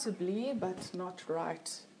 Possibly, but not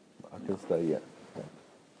right. I can stay here.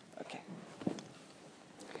 Okay.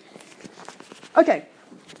 Okay.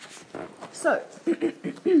 So,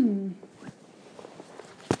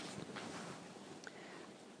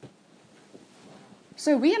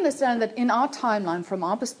 so we understand that in our timeline, from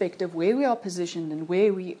our perspective, where we are positioned and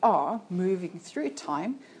where we are moving through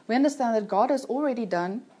time, we understand that God has already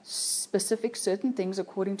done specific certain things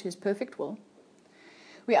according to his perfect will.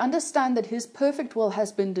 We understand that his perfect will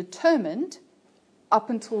has been determined up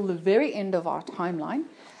until the very end of our timeline,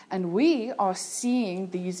 and we are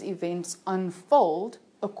seeing these events unfold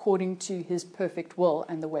according to his perfect will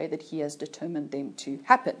and the way that he has determined them to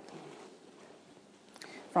happen,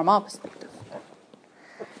 from our perspective.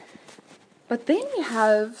 But then we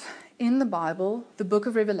have, in the Bible, the book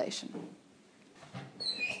of Revelation.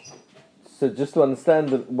 So just to understand,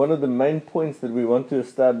 that one of the main points that we want to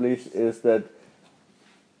establish is that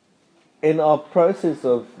in our process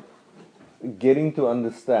of getting to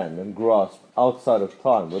understand and grasp outside of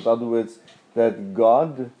time, with other words, that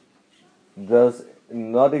God does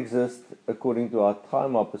not exist according to our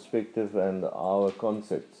time, our perspective, and our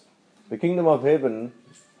concepts. The kingdom of heaven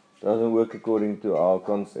doesn't work according to our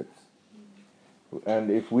concepts.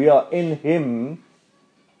 And if we are in him,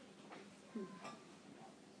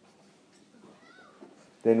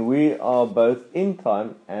 then we are both in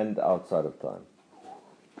time and outside of time.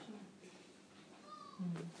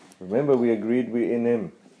 Remember, we agreed we're in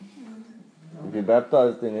him. If you're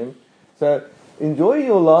baptized in him. So, enjoy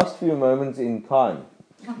your last few moments in time.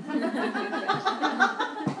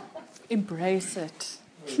 Embrace it.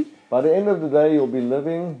 By the end of the day, you'll be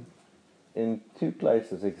living in two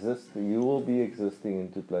places. You will be existing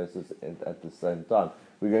in two places at the same time.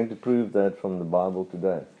 We're going to prove that from the Bible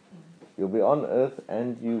today. You'll be on earth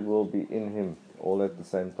and you will be in him all at the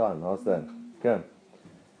same time. How's that? Okay.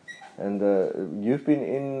 And you've been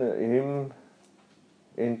in him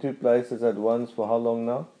in two places at once for how long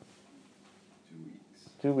now?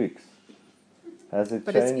 2 weeks. Has it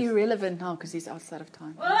but changed? It's irrelevant now because he's outside of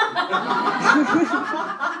time.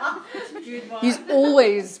 He's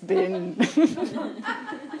always been.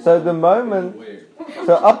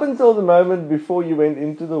 So up until the moment before you went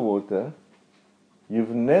into the water, you've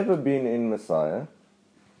never been in Messiah,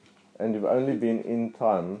 and you've only been in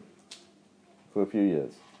time for a few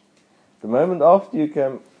years. The moment after you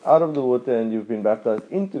came out of the water and you've been baptized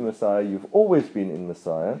into Messiah, you've always been in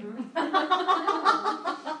Messiah.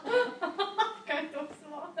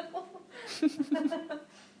 It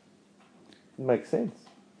makes sense.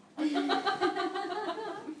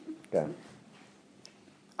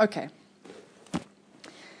 Okay.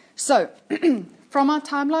 So, from our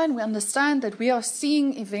timeline, we understand that we are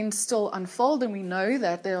seeing events still unfold, and we know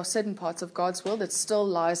that there are certain parts of God's will that still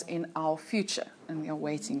lies in our future, and we are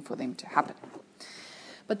waiting for them to happen.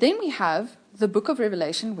 But then we have the book of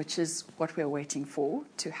Revelation, which is what we are waiting for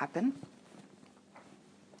to happen.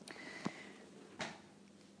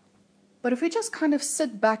 But if we just kind of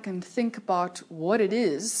sit back and think about what it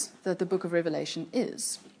is that the book of Revelation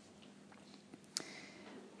is,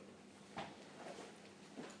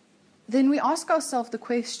 then we ask ourselves the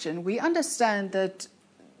question, we understand that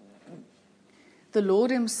the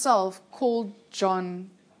Lord himself called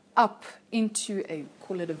John up into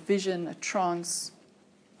call it a vision, a trance,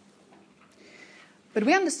 But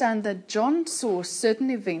we understand that John saw certain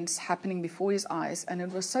events happening before his eyes, and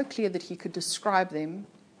it was so clear that he could describe them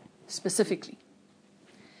specifically.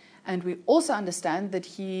 And we also understand that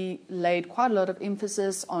he laid quite a lot of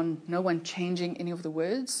emphasis on no one changing any of the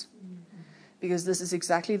words, because this is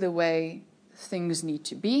exactly the way things need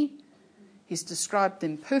to be. He's described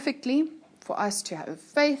them perfectly for us to have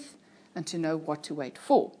faith and to know what to wait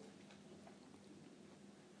for.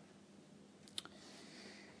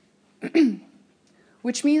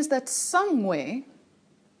 Which means that somewhere,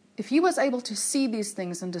 if he was able to see these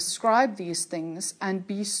things and describe these things and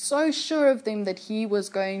be so sure of them that he was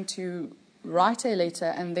going to write a letter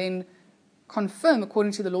and then confirm,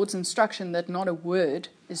 according to the Lord's instruction, that not a word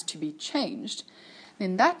is to be changed,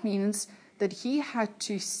 then that means that he had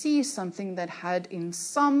to see something that had in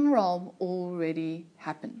some realm already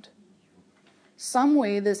happened.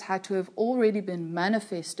 Somewhere this had to have already been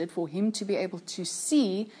manifested for him to be able to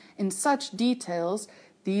see in such details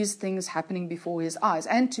these things happening before his eyes,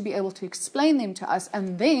 and to be able to explain them to us,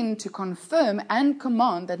 and then to confirm and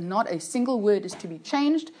command that not a single word is to be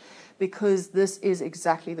changed, because this is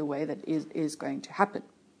exactly the way that is going to happen.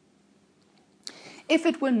 If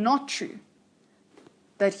it were not true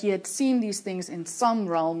that he had seen these things in some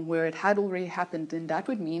realm where it had already happened, then that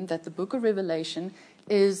would mean that the book of Revelation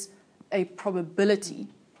is a probability,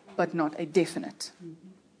 but not a definite.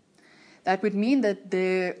 That would mean that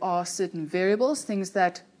there are certain variables, things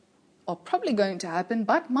that are probably going to happen,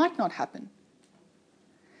 but might not happen.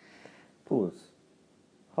 Pause.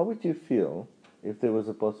 How would you feel if there was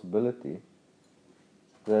a possibility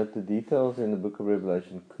that the details in the book of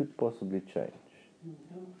Revelation could possibly change?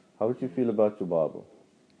 How would you feel about your Bible?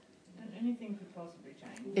 That anything could possibly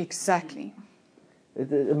change. Exactly.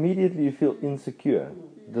 Immediately you feel insecure.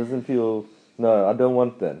 It doesn't feel, no, I don't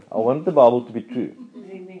want that. I want the Bible to be true.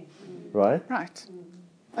 Right? Right.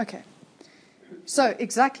 Okay. So,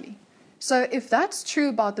 exactly. So, if that's true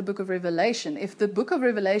about the book of Revelation, if the book of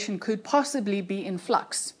Revelation could possibly be in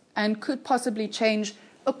flux and could possibly change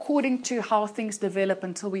according to how things develop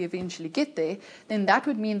until we eventually get there, then that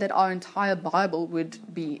would mean that our entire Bible would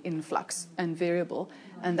be in flux and variable,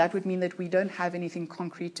 and that would mean that we don't have anything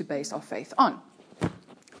concrete to base our faith on.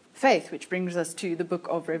 Faith, which brings us to the book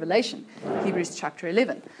of Revelation, Hebrews chapter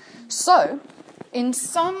 11. So, in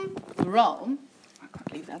some realm, I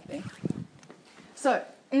can't leave that there. So,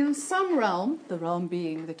 in some realm, the realm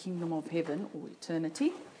being the kingdom of heaven or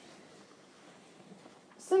eternity,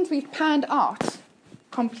 since we've panned out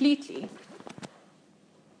completely,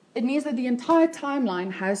 it means that the entire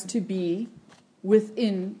timeline has to be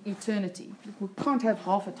within eternity. We can't have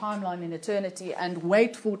half a timeline in eternity and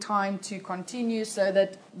wait for time to continue so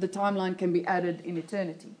that the timeline can be added in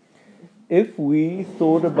eternity. If we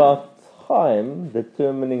thought about time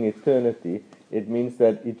determining eternity, it means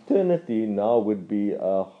that eternity now would be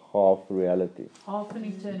a half reality. Half an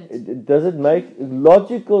eternity. Does it make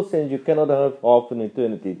logical sense? You cannot have half an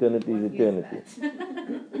eternity. Eternity is eternity.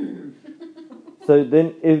 So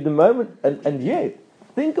then, if the moment, and yet,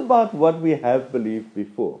 think about what we have believed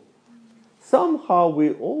before. Somehow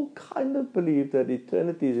we all kind of believe that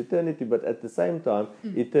eternity is eternity, but at the same time,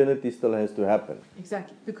 eternity still has to happen.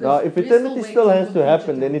 Exactly. Because Now, if eternity still has to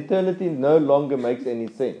happen, then eternity no longer makes any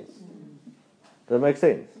sense. Does that make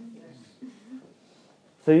sense?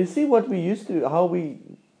 So you see what we used to, how we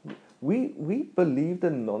believed a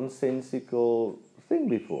nonsensical thing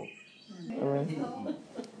before.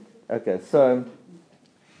 Okay, so,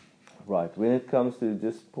 right, when it comes to,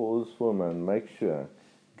 just pause for a moment, make sure,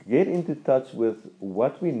 get into touch with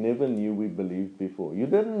what we never knew we believed before. You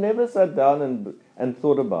never sat down and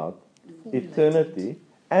thought about eternity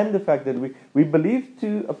and the fact that we believed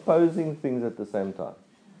two opposing things at the same time.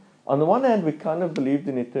 On the one hand, we kind of believed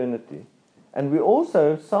in eternity, and we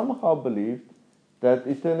also somehow believed that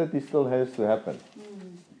eternity still has to happen.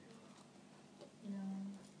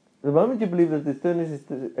 The moment you believe that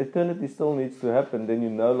eternity still needs to happen, then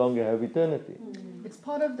you no longer have eternity. It's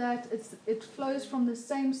part of that. It flows from the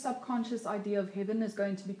same subconscious idea of heaven is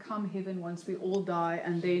going to become heaven once we all die,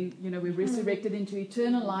 and then we're resurrected into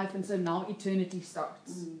eternal life, and so now eternity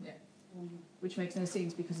starts. Yeah. Which makes no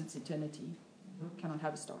sense because it's eternity. It cannot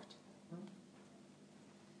have a start.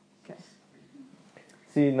 Okay.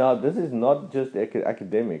 See, now this is not just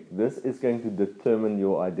academic. This is going to determine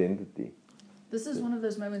your identity. This is one of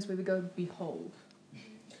those moments where we go, behold.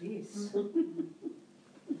 Yes. Okay.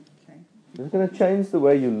 It's going to change the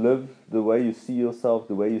way you live, the way you see yourself,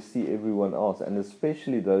 the way you see everyone else, and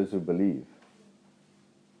especially those who believe.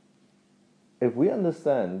 If we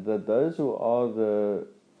understand that those who are the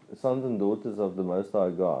sons and daughters of the Most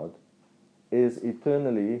High God is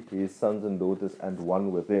eternally His sons and daughters and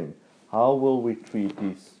one with Him, how will we treat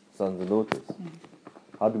these sons and daughters?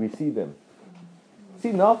 How do we see them?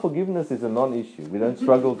 See, now forgiveness is a non-issue. We don't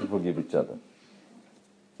struggle to forgive each other.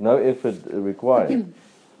 No effort required.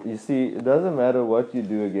 You see, it doesn't matter what you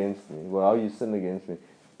do against me, or how you sin against me.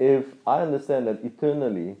 If I understand that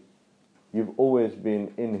eternally you've always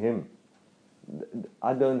been in Him,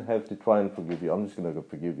 I don't have to try and forgive you. I'm just going to go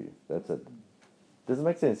forgive you. That's it. Does it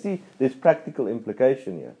make sense? See, there's practical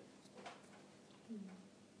implication here.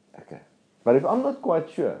 Okay. But if I'm not quite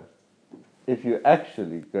sure if you're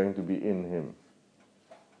actually going to be in Him,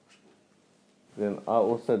 then I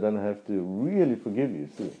also don't have to really forgive you,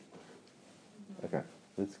 see? Okay,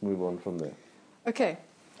 let's move on from there. Okay,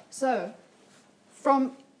 so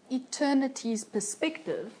from eternity's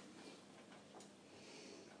perspective,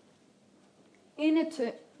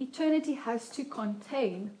 eternity has to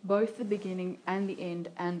contain both the beginning and the end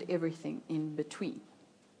and everything in between.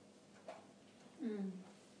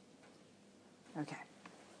 Okay.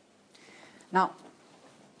 Now,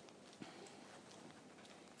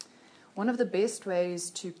 one of the best ways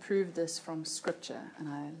to prove this from Scripture, and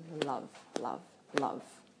I love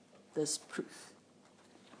this proof,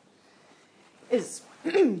 is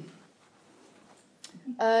there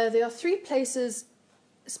are 3 places,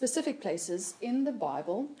 specific places in the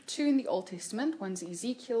Bible, 2 in the Old Testament, one's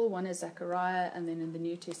Ezekiel, one is Zechariah, and then in the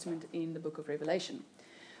New Testament in the book of Revelation,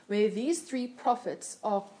 where these 3 prophets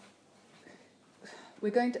are,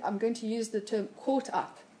 I'm going to use the term caught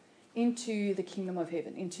up into the kingdom of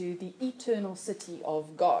heaven, into the eternal city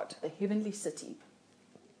of God, the heavenly city.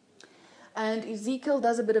 And Ezekiel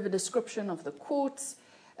does a bit of a description of the courts.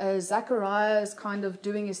 Zechariah is kind of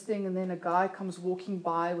doing his thing, and then a guy comes walking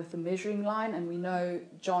by with a measuring line, and we know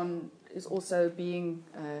John is also being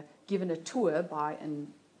given a tour by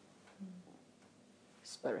an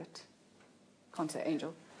spirit. Can't say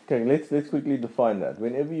angel. Okay, let's quickly define that.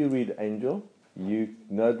 Whenever you read angel, you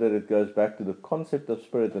know that it goes back to the concept of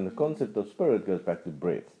spirit, and the concept of spirit goes back to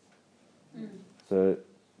breath. So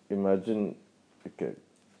imagine, okay,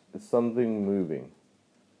 it's something moving.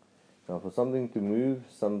 Now, for something to move,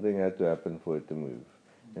 something had to happen for it to move.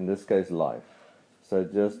 In this case, life. So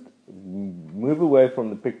just move away from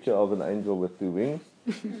the picture of an angel with 2 wings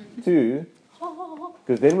to,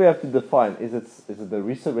 because then we have to define, is it the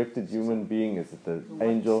resurrected human being? Is it the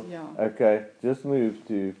angel? Yeah. Okay, just move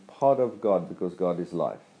to part of God, because God is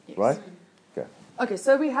life. Yes. Right? Okay. Okay,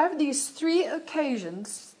 so we have these 3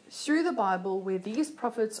 occasions through the Bible where these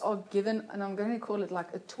prophets are given, and I'm going to call it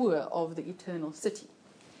like a tour of the eternal city.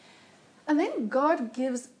 And then God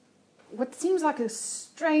gives what seems like a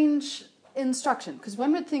strange instruction, because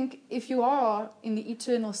one would think if you are in the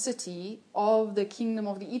eternal city of the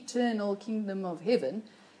eternal kingdom of heaven,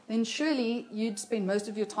 then surely you'd spend most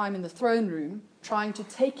of your time in the throne room trying to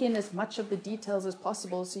take in as much of the details as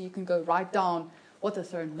possible so you can go write down what the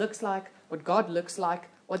throne looks like, what God looks like,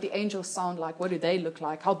 what the angels sound like, what do they look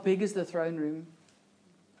like, how big is the throne room.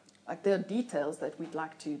 Like, there are details that we'd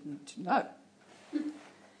like to know.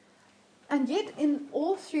 And yet, in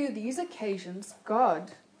all 3 of these occasions,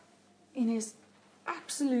 God, in His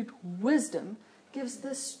absolute wisdom, gives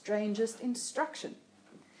the strangest instruction.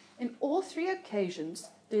 In all 3 occasions,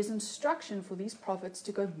 there's instruction for these prophets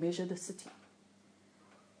to go measure the city.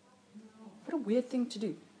 What a weird thing to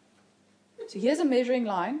do. So here's a measuring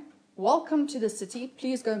line. Welcome to the city.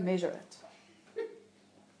 Please go measure it.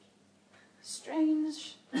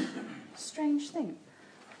 Strange thing.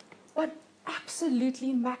 But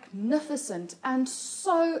absolutely magnificent. And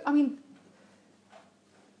so,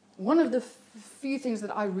 one of the few things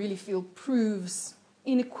that I really feel proves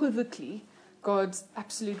unequivocally God's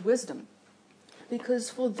absolute wisdom. Because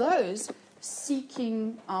for those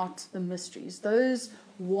seeking out the mysteries, those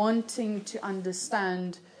wanting to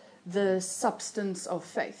understand the substance of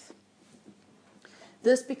faith,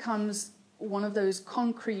 this becomes one of those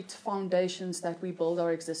concrete foundations that we build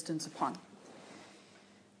our existence upon.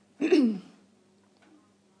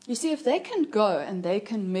 You see, if they can go and they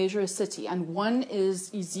can measure a city, and one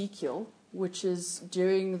is Ezekiel, which is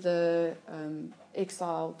during the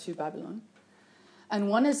exile to Babylon, and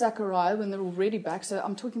one is Zechariah when they're already back, so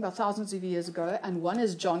I'm talking about thousands of years ago, and one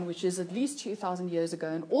is John, which is at least 2,000 years ago,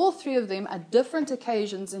 and all 3 of them at different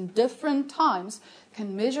occasions in different times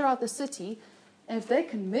can measure out the city. And if they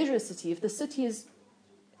can measure a city, if the city is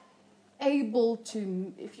able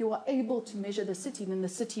to, if you are able to measure the city, then the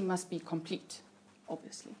city must be complete,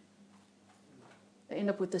 obviously. They end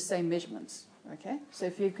up with the same measurements, okay? So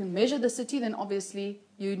if you can measure the city, then obviously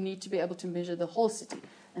you need to be able to measure the whole city.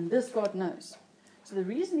 And this God knows. So the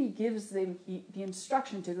reason He gives them the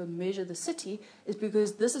instruction to go measure the city is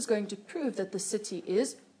because this is going to prove that the city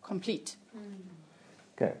is complete.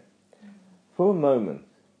 Okay. For a moment,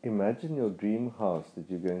 imagine your dream house that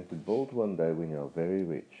you're going to build one day when you're very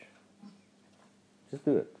rich. Just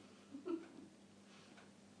do it.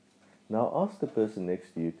 Now ask the person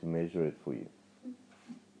next to you to measure it for you.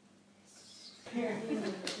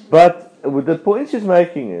 But the point she's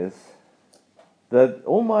making is that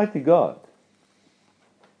Almighty God,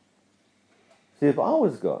 see, if I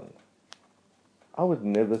was God, I would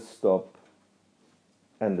never stop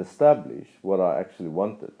and establish what I actually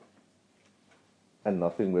wanted. And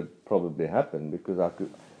nothing would probably happen because I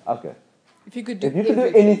could, okay. If you could do If you could do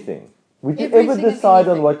everything, anything, would you Everything ever and decide on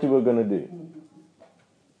anything. what you were going to do?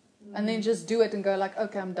 and then just do it and go like,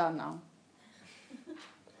 okay, I'm done now.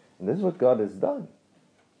 And this is what God has done.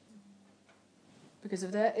 Because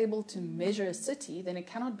if they're able to measure a city, then it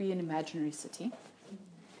cannot be an imaginary city.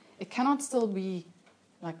 It cannot still be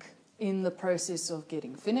like in the process of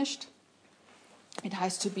getting finished. It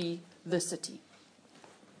has to be the city.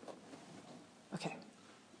 Okay.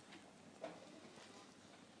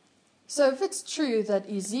 So if it's true that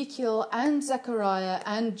Ezekiel and Zechariah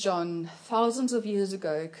and John thousands of years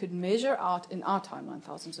ago could measure out, in our timeline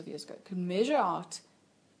thousands of years ago, could measure out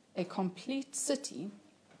a complete city,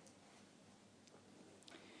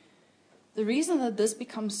 the reason that this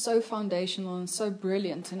becomes so foundational and so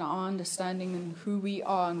brilliant in our understanding and who we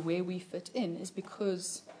are and where we fit in is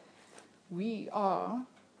because we are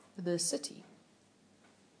the city.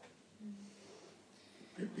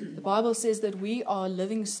 The Bible says that we are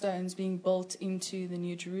living stones being built into the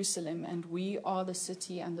New Jerusalem, and we are the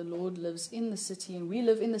city, and the Lord lives in the city, and we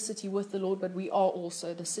live in the city with the Lord, but we are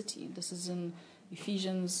also the city. This is in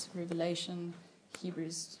Ephesians, Revelation,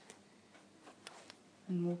 Hebrews,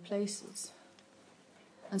 and more places.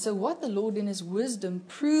 And so what the Lord in His wisdom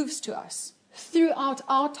proves to us throughout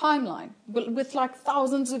our timeline, with like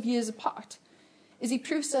thousands of years apart, is He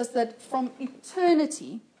proves to us that from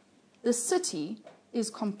eternity, the city is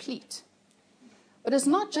complete. But it's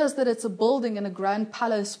not just that it's a building and a grand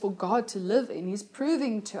palace for God to live in. He's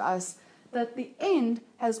proving to us that the end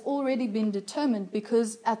has already been determined,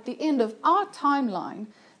 because at the end of our timeline,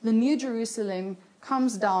 the New Jerusalem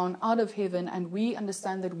comes down out of heaven, and we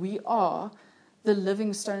understand that we are the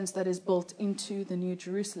living stones that is built into the New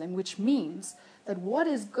Jerusalem, which means that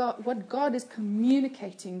what God is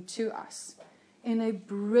communicating to us in a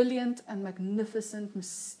brilliant and magnificent,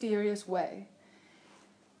 mysterious way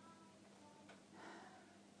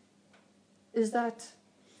is that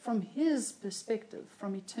from His perspective,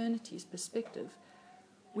 from eternity's perspective,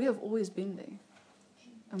 we have always been there.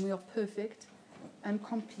 And we are perfect and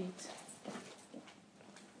complete.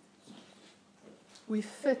 We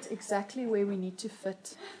fit exactly where we need to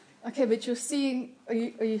fit. Okay, but you're seeing, are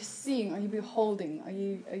you seeing, are you beholding,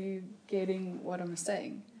 are you getting what I'm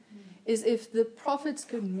saying? Is if the prophets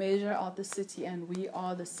could measure out the city and we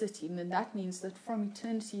are the city, then that means that from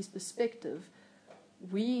eternity's perspective,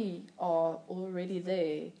 we are already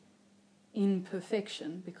there in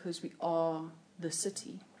perfection because we are the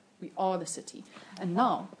city. We are the city. And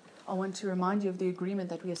now, I want to remind you of the agreement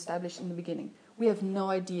that we established in the beginning. We have no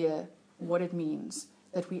idea what it means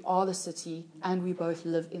that we are the city and we both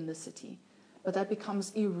live in the city. But that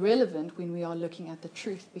becomes irrelevant when we are looking at the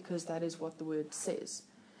truth, because that is what the word says.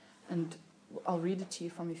 And I'll read it to you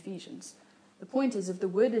from Ephesians. The point is, if the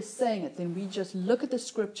word is saying it, then we just look at the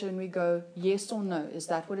scripture and we go, yes or no, is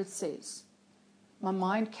that what it says? My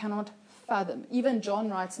mind cannot fathom. Even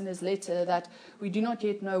John writes in his letter that we do not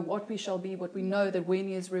yet know what we shall be, but we know that when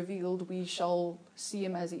He is revealed, we shall see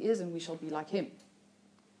Him as He is and we shall be like Him.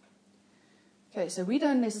 Okay, so we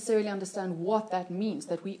don't necessarily understand what that means,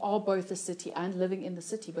 that we are both the city and living in the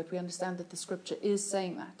city, but we understand that the scripture is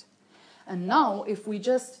saying that. And now, if we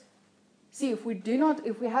just see, if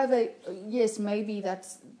we have yes, maybe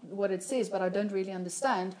that's what it says, but I don't really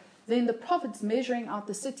understand, then the prophets measuring out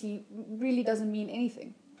the city really doesn't mean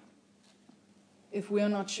anything. If we're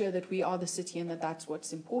not sure that we are the city and that that's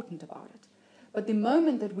what's important about it. But the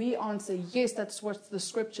moment that we answer, yes, that's what the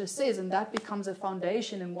scripture says, and that becomes a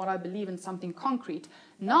foundation in what I believe in, something concrete,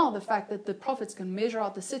 now the fact that the prophets can measure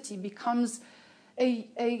out the city becomes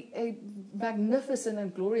a magnificent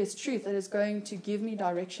and glorious truth that is going to give me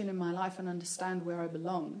direction in my life and understand where I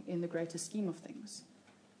belong in the greater scheme of things.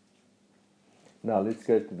 Now let's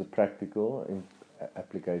go to the practical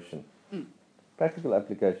application. Practical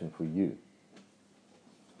application for you.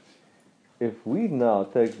 If we now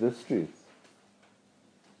take this truth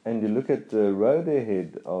and you look at the road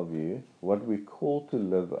ahead of you, what we call to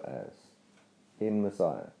live as in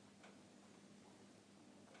Messiah,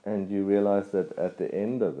 and you realize that at the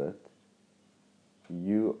end of it,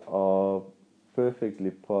 you are perfectly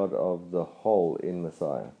part of the whole in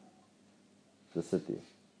Messiah, the city.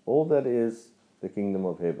 All that is the kingdom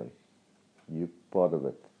of heaven. You're part of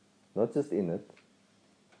it. Not just in it,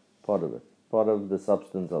 part of it. Part of the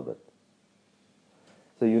substance of it.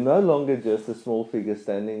 So you're no longer just a small figure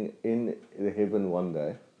standing in the heaven one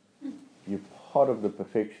day. You're part of the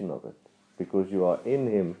perfection of it. Because you are in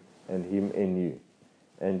Him and Him in you.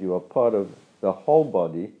 And you are part of the whole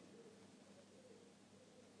body.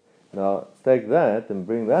 Now take that and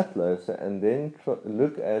bring that closer and then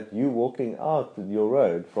look at you walking out your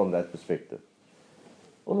road from that perspective.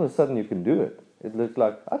 All of a sudden you can do it. It looks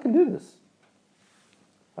like, I can do this.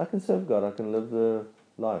 I can serve God. I can live the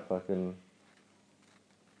life. I can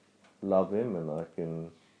love Him and I can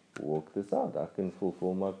walk this out. I can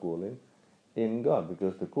fulfill my calling in God,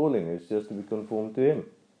 because the calling is just to be conformed to Him.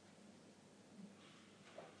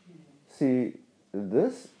 See,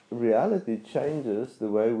 this reality changes the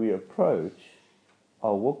way we approach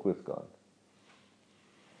our walk with God.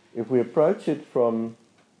 If we approach it from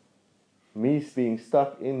me being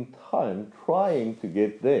stuck in time, trying to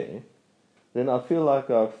get there, then I feel like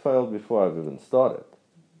I've failed before I've even started.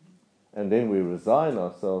 And then we resign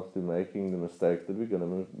ourselves to making the mistakes that we're going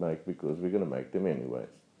to make, because we're going to make them anyways.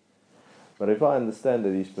 But if I understand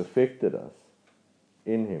that He's perfected us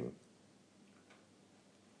in Him,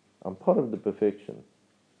 I'm part of the perfection.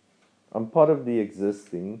 I'm part of the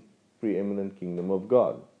existing preeminent kingdom of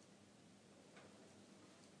God.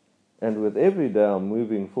 And with every day I'm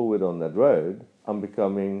moving forward on that road, I'm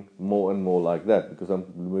becoming more and more like that, because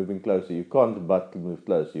I'm moving closer. You can't but move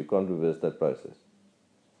closer. You can't reverse that process.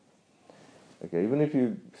 Okay, even if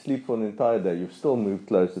you sleep for an entire day, you've still moved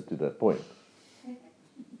closer to that point.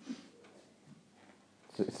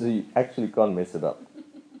 So you actually can't mess it up.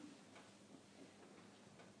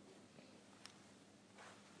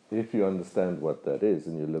 If you understand what that is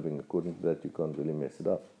and you're living according to that, you can't really mess it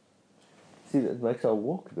up. See, it makes our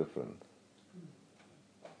walk different.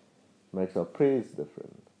 Makes our prayers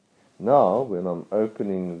different. Now, when I'm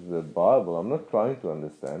opening the Bible, I'm not trying to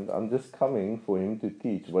understand. I'm just coming for Him to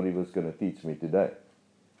teach what He was going to teach me today.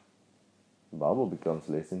 The Bible becomes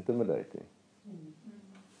less intimidating.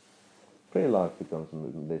 Prayer life becomes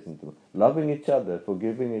less intimidating. Loving each other,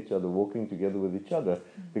 forgiving each other, walking together with each other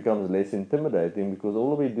becomes less intimidating, because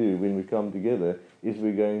all we do when we come together is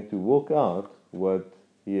we're going to walk out what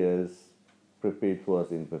He has prepared for us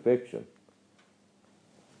in perfection.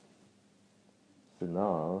 So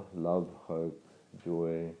now, love, hope,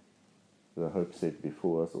 joy, the hope set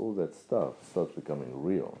before us, all that stuff starts becoming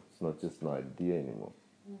real. It's not just an idea anymore.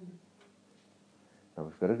 Now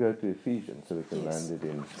we've got to go to Ephesians so we can land it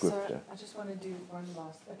in Scripture. So I just want to do one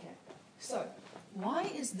last. Okay. So, why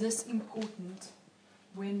is this important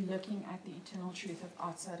when looking at the eternal truth of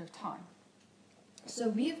outside of time? So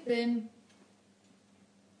we've been.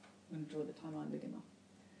 I'm going to draw the timeline big enough.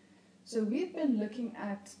 So we've been looking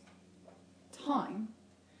at time,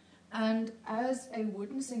 and as a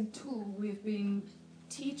witnessing tool, we've been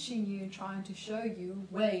teaching you, trying to show you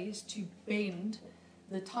ways to bend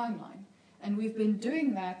the timeline. And we've been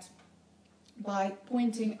doing that by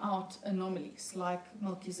pointing out anomalies like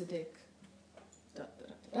Melchizedek.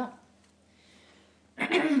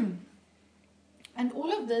 And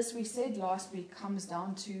all of this, we said last week, comes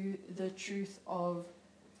down to the truth of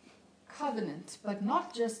covenant, but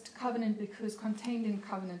not just covenant, because contained in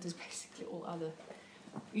covenant is basically all other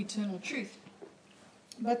eternal truth.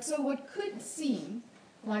 But so what could seem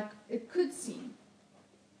like, it could seem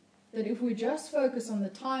that if we just focus on the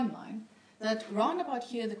timeline, that round about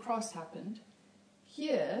here the cross happened,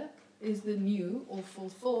 here is the new or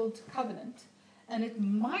fulfilled covenant, and it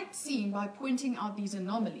might seem, by pointing out these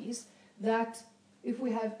anomalies, that if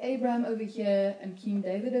we have Abraham over here and King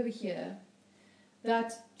David over here,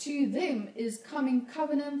 that to them is coming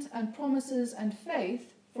covenant and promises and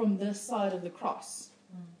faith from this side of the cross.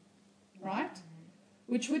 Right?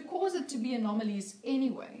 Which would cause it to be anomalies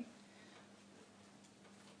anyway.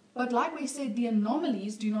 But like we said, the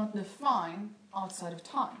anomalies do not define outside of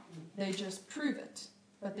time. They just prove it,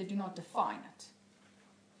 but they do not define it.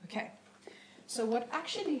 Okay. So what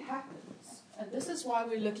actually happens, and this is why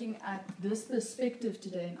we're looking at this perspective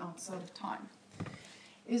today in outside of time,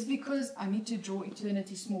 is because I need to draw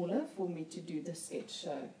eternity smaller for me to do this sketch.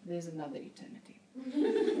 So there's another eternity.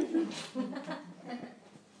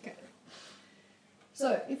 Okay.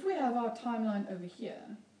 So if we have our timeline over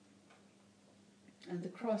here, and the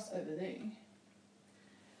cross over there,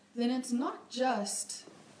 then it's not just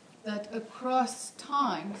that across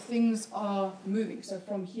time things are moving. So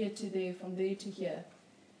from here to there, from there to here.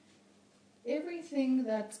 Everything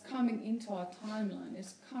that's coming into our timeline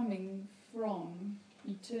is coming from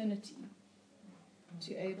eternity.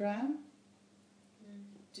 To Abraham,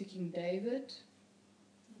 to King David,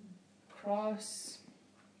 across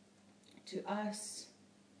to us,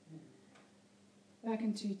 back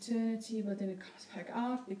into eternity, but then it comes back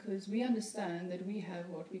out because we understand that we have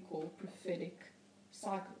what we call prophetic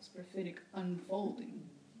cycles, prophetic unfolding.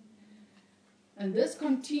 And this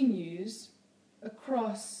continues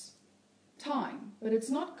across time, but it's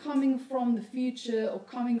not coming from the future or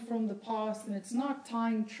coming from the past, and it's not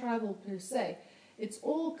time travel per se. It's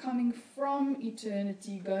all coming from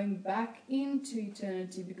eternity, going back into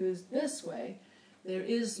eternity, because this way there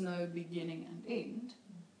is no beginning and end.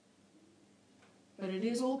 But it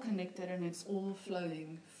is all connected, and it's all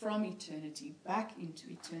flowing from eternity back into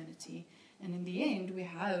eternity. And in the end, we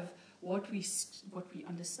have what we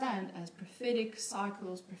understand as prophetic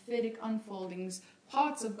cycles, prophetic unfoldings,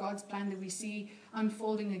 parts of God's plan that we see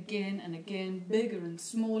unfolding again and again, bigger and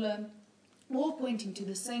smaller, all pointing to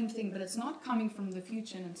the same thing, but it's not coming from the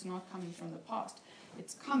future and it's not coming from the past.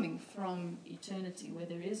 It's coming from eternity, where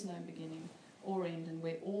there is no beginning or end, and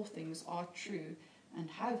where all things are true and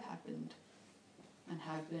have happened and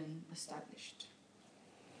have been established.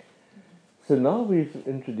 So now we've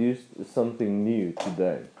introduced something new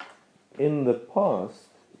today. In the past,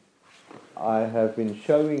 I have been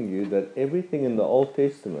showing you that everything in the Old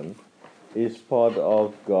Testament is part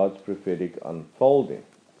of God's prophetic unfolding.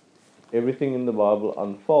 Everything in the Bible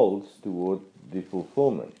unfolds toward the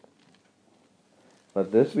fulfillment.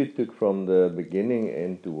 But this we took from the beginning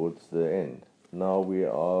and towards the end. Now we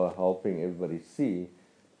are helping everybody see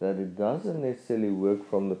that it doesn't necessarily work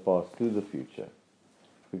from the past to the future,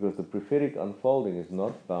 because the prophetic unfolding is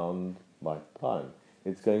not bound by time.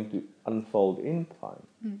 It's going to unfold in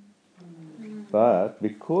time. But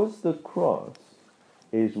because the cross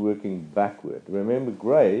is working backward, remember,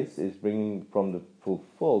 grace is bringing from the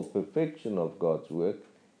fulfilled perfection of God's work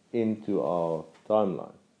into our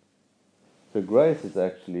timeline. So grace is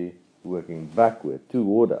actually working backward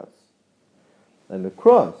toward us. And the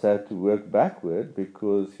cross had to work backward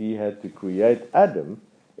because he had to create Adam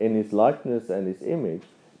in his likeness and his image,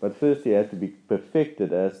 but first he had to be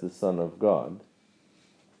perfected as the Son of God,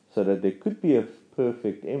 so that there could be a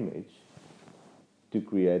perfect image to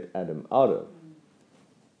create Adam out of.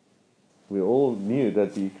 We all knew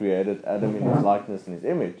that he created Adam in his likeness and his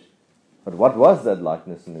image, but what was that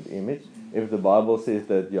likeness and his image if the Bible says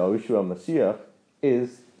that Yahushua Mashiach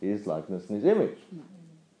is his likeness and his image?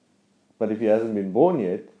 But if he hasn't been born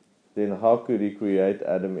yet, then how could he create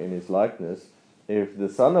Adam in his likeness if the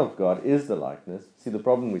Son of God is the likeness? See the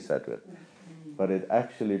problem we sat with. But it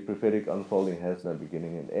actually, prophetic unfolding has no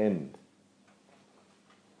beginning and end.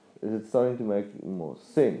 Is it starting to make more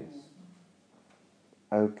sense?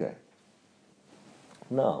 Okay.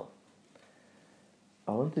 Now,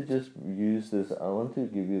 I want to just use this, I want to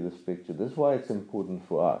give you this picture. This is why it's important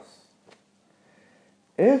for us.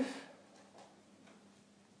 If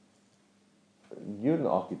you're an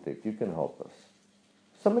architect, you can help us.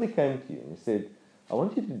 Somebody came to you and said, I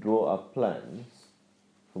want you to draw up plans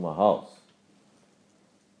for my house,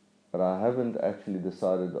 but I haven't actually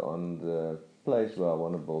decided on the place where I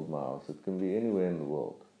want to build my house. It can be anywhere in the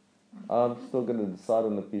world. I'm still going to decide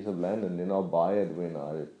on a piece of land, and then I'll buy it when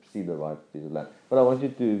I see the right piece of land. But I want you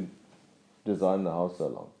to design the house so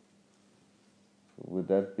long. Would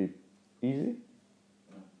that be easy?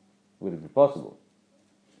 Would it be possible?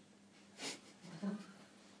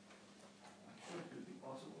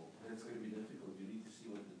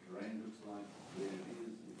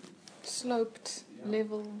 Sloped,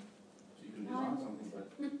 level. So you can design something, but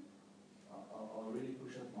I'll really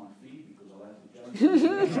push up my fee because I'll have to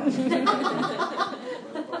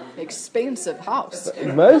jump. Expensive house.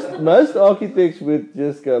 Most architects would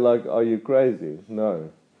just go like, are you crazy?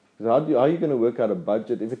 No. How are you going to work out a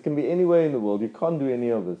budget? If it can be anywhere in the world, you can't do any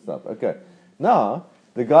of this stuff. Okay. Now,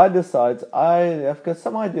 the guy decides, I have got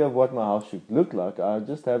some idea of what my house should look like. I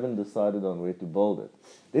just haven't decided on where to build it.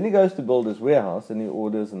 Then he goes to build his warehouse and he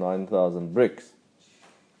orders 9,000 bricks.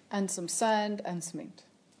 And some sand and cement.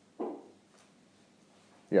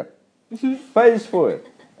 Yeah. Pays for it.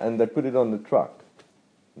 And they put it on the truck.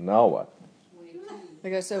 Now what?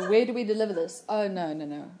 Okay, so where do we deliver this? Oh, no. I don't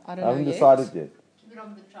know I haven't yet. decided yet. Put it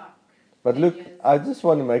on the truck. But look, I just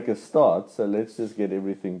want to make a start, so let's just get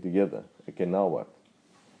everything together. Okay, now what?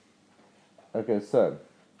 Okay, so,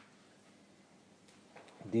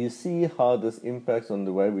 do you see how this impacts on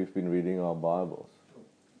the way we've been reading our Bibles?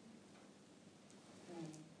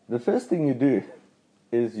 The first thing you do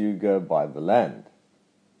is you go buy the land.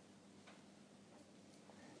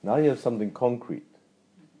 Now you have something concrete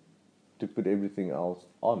to put everything else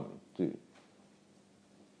on to.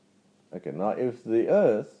 Okay, now if the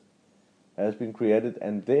earth has been created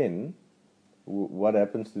and then what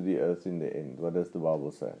happens to the earth in the end? What does the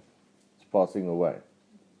Bible say? passing away.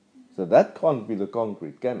 So that can't be the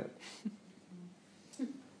concrete, can it?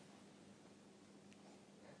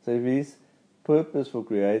 So if his purpose for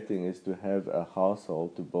creating is to have a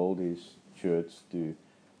household, to build his church, to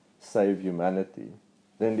save humanity,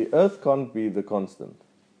 then the earth can't be the constant,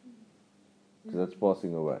 because that's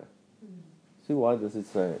passing away. See why this is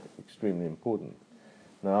so extremely important.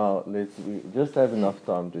 Now, we just have enough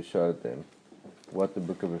time to show them what the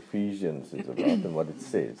book of Ephesians is about and what it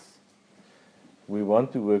says. We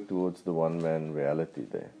want to work towards the one-man reality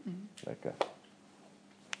there. Okay.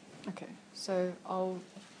 Okay, so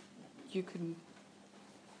you can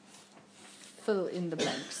fill in the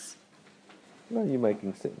blanks. No, you're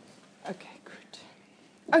making sense. Okay,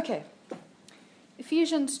 good. Okay,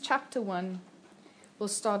 Ephesians chapter 1, we'll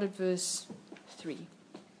start at verse 3.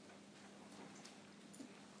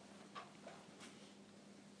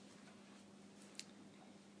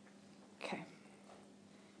 Okay.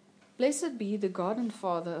 Blessed be the God and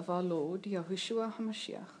Father of our Lord, Yahushua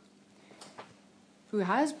HaMashiach, who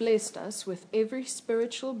has blessed us with every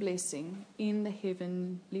spiritual blessing in the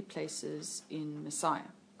heavenly places in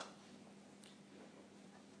Messiah.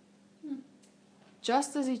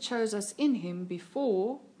 Just as he chose us in him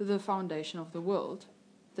before the foundation of the world,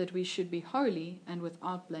 that we should be holy and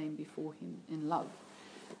without blame before him in love.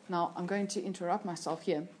 Now, I'm going to interrupt myself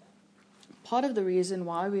here. Part of the reason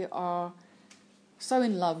why we are so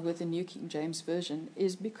in love with the New King James Version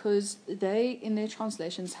is because they, in their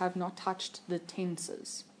translations, have not touched the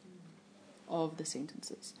tenses of the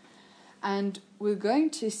sentences. And we're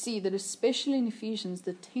going to see that, especially in Ephesians,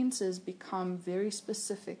 the tenses become very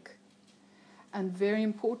specific and very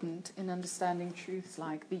important in understanding truths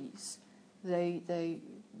like these. They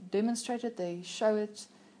demonstrate it, they show it,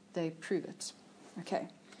 they prove it. Okay.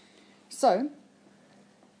 So,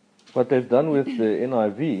 what they've done with the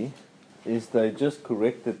NIV is they just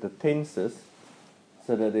corrected the tenses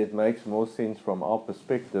so that it makes more sense from our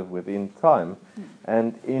perspective within time.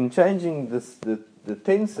 And in changing the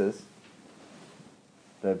tenses,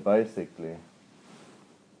 they basically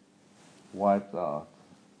wiped out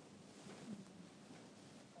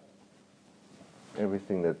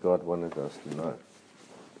everything that God wanted us to know.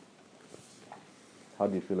 How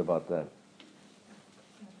do you feel about that?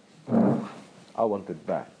 I want it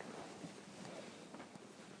back.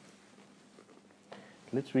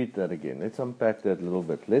 Let's read that again. Let's unpack that a little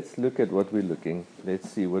bit. Let's look at what we're looking. Let's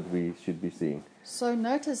see what we should be seeing. So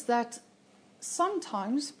notice that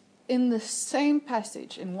sometimes in the same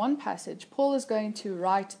passage, in one passage, Paul is going to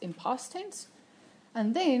write in past tense,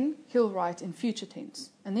 and then he'll write in future tense,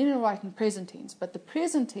 and then he'll write in present tense. But the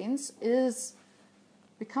present tense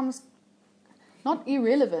becomes not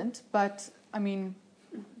irrelevant, but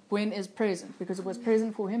when is present? Because it was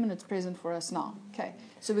present for him and it's present for us now. Okay,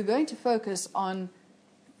 so we're going to focus on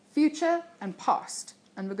future and past,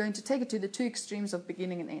 and we're going to take it to the two extremes of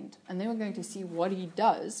beginning and end. And then we're going to see what he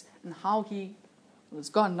does and how he, well, it's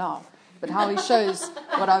gone now, but how he shows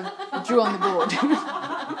what I drew on the board.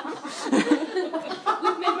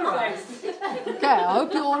 We've memorized. Okay, I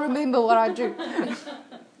hope you all remember what I drew.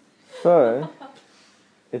 So,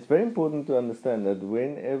 it's very important to understand that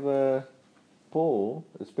whenever Paul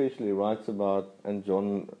especially writes about, and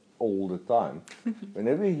John all the time,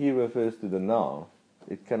 whenever he refers to the now,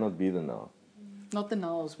 it cannot be the now. Not the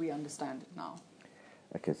now as we understand it now.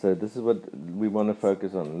 Okay, so this is what we want to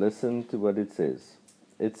focus on. Listen to what it says.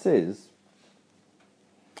 It says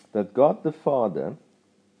that God the Father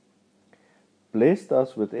blessed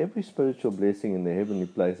us with every spiritual blessing in the heavenly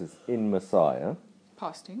places in Messiah,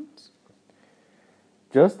 Past tense.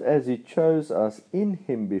 just as he chose us in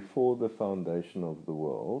him before the foundation of the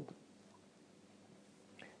world,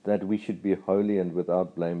 that we should be holy and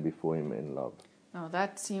without blame before him in love. Now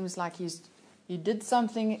that seems like he did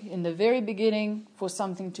something in the very beginning for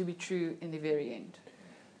something to be true in the very end.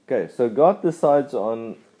 Okay, so God decides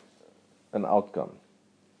on an outcome.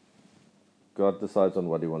 God decides on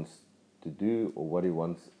what he wants to do or what he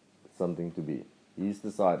wants something to be. He's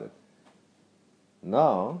decided.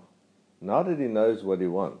 Now that he knows what he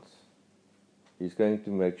wants, he's going to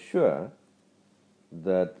make sure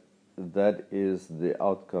that that is the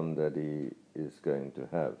outcome that he is going to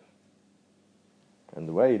have. And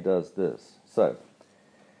the way he does this, so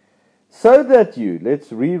that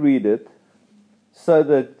let's reread it, so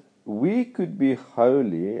that we could be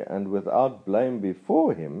holy and without blame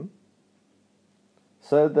before him,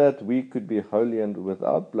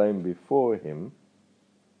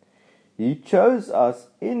 he chose us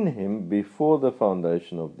in him before the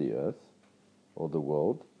foundation of the earth, or the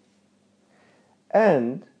world,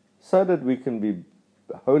 and so that we can be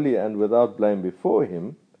holy and without blame before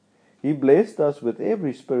him, He blessed us with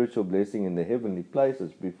every spiritual blessing in the heavenly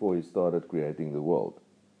places before He started creating the world.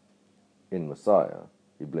 In Messiah,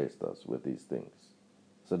 He blessed us with these things,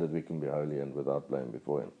 so that we can be holy and without blame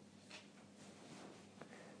before Him.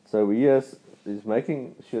 So He's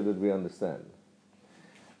making sure that we understand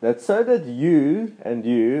that so that you and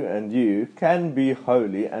you and you can be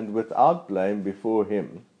holy and without blame before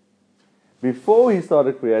Him, before He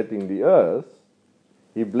started creating the earth,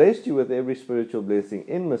 He blessed you with every spiritual blessing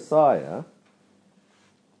in Messiah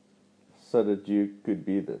so that you could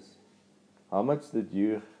be this. How much did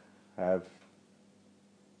you have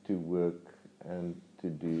to work and to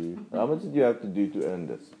do? How much did you have to do to earn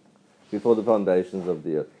this before the foundations of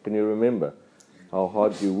the earth? Can you remember how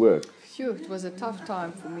hard you worked? Phew, it was a tough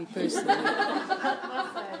time for me personally.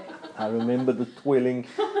 I remember the toiling.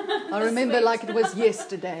 I remember like it was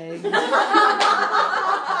yesterday.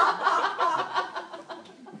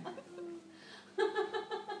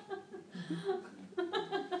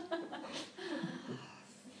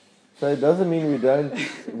 So it doesn't mean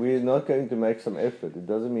we're not going to make some effort. It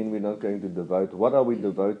doesn't mean we're not going to devote. What are we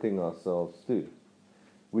devoting ourselves to?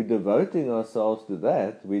 We're devoting ourselves to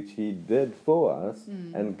that which He did for us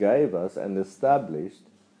and gave us and established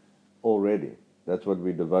already. That's what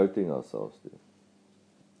we're devoting ourselves to.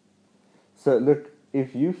 So look,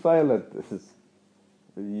 if you fail at this,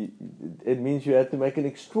 it means you had to make an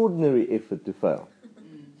extraordinary effort to fail.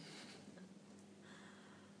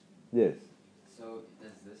 Yes. So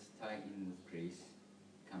does this tie in with grace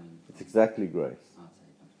coming? It's exactly grace. Outside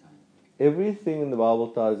of time. Everything in the Bible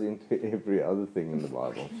ties into every other thing in the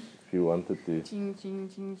Bible, if you wanted to.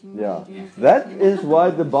 Yeah. That is why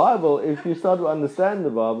the Bible, if you start to understand the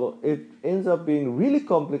Bible, it ends up being really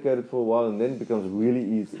complicated for a while and then it becomes really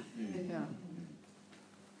easy. Yeah.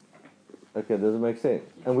 Okay, does it make sense?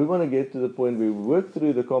 And we want to get to the point where we work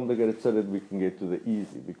through the complicated so that we can get to the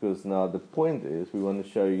easy. Because now the point is, we want to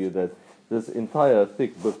show you that this entire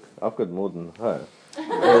thick book, I've got more than her, is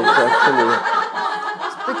actually...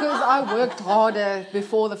 Because I worked harder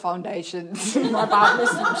before the foundations. My Bible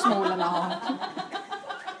is smaller now.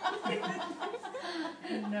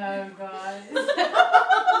 No, guys.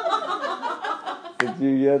 Did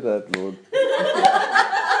you hear that, Lord?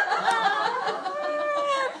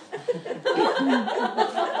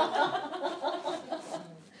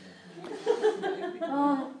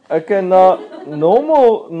 Okay, now,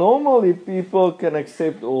 normally people can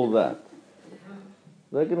accept all that.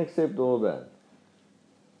 They can accept all that.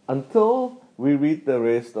 Until we read the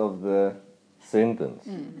rest of the sentence.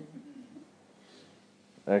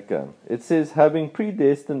 Okay. It says, having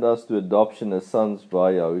predestined us to adoption as sons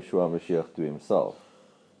by Yahushua Mashiach to Himself.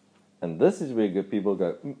 And this is where people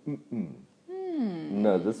go,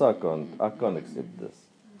 No, this I can't accept this.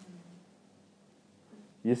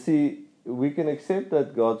 You see, we can accept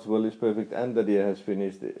that God's will is perfect and that He has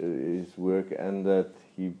finished His work and that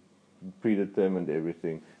He predetermined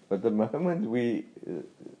everything. But the moment we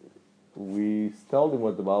tell them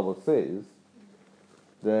what the Bible says,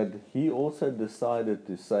 that He also decided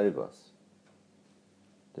to save us,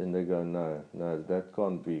 then they go, no, that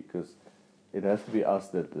can't be, because it has to be us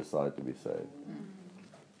that decide to be saved.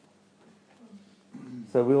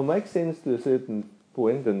 So we'll make sense to a certain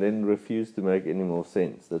point and then refuse to make any more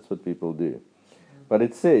sense. That's what people do. But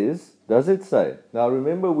it says, does it say? Now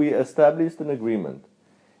remember, we established an agreement.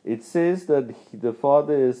 It says that the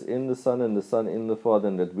Father is in the Son and the Son in the Father,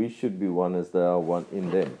 and that we should be one as they are one in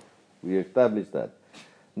them. We established that.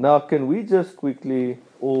 Now, can we just quickly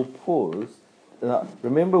all pause? Now,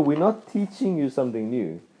 remember, we're not teaching you something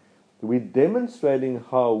new. We're demonstrating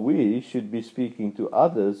how we should be speaking to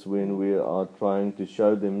others when we are trying to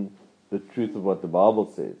show them the truth of what the Bible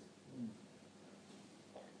says.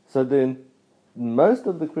 So then, most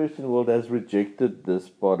of the Christian world has rejected this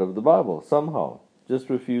part of the Bible somehow. Just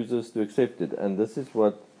refuses to accept it. And this is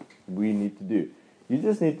what we need to do. You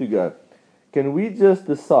just need to go, can we just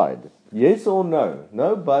decide, yes or no?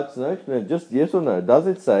 No buts, no, just yes or no. Does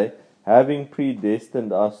it say, having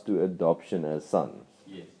predestined us to adoption as sons?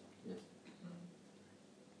 Yes.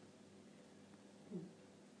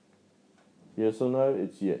 Yes or no?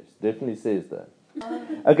 It's yes. Definitely says that.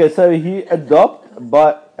 Okay, so He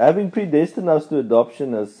by having predestined us to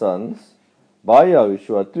adoption as sons by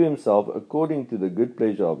Yahushua to Himself according to the good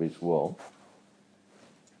pleasure of His will,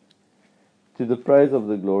 to the praise of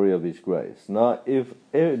the glory of His grace. Now, if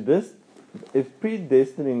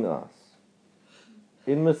predestining us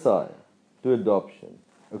in Messiah to adoption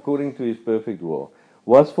according to His perfect will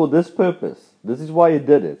was for this purpose, this is why He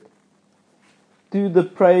did it, to the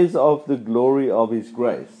praise of the glory of His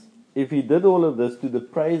grace. If He did all of this to the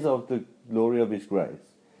praise of the glory of His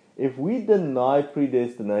grace, if we deny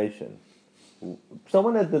predestination,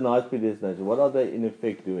 someone that denies predestination, what are they in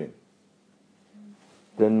effect doing?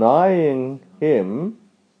 Denying him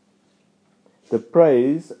the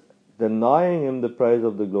praise, denying him the praise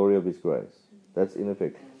of the glory of his grace. That's in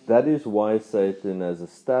effect. That is why Satan has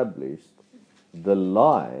established the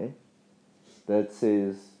lie that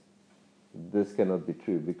says this cannot be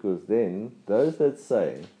true, because then those that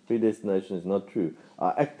say predestination is not true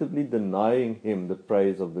are actively denying him the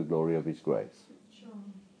praise of the glory of his grace.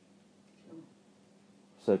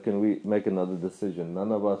 So can we make another decision?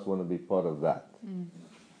 None of us want to be part of that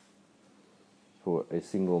for a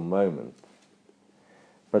single moment.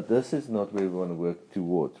 But this is not where we want to work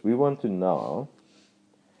towards. We want to now,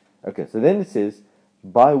 okay, so then it says,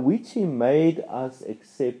 by which he made us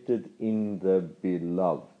accepted in the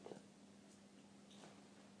beloved.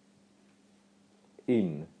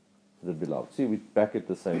 In the beloved. See, we're back at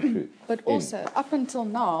the same truth. But also, up until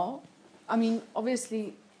now, I mean,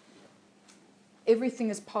 obviously, everything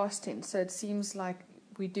is past tense, so it seems like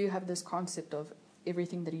we do have this concept of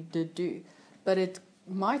everything that he did do. But it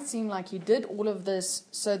might seem like he did all of this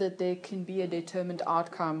so that there can be a determined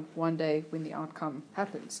outcome one day when the outcome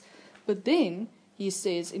happens. But then he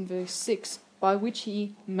says in verse 6, by which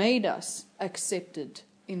he made us accepted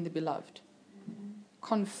in the beloved.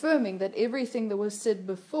 Confirming that everything that was said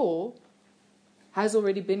before has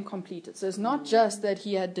already been completed. So it's not just that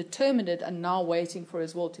he had determined it and now waiting for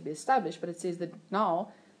his will to be established, but it says that now,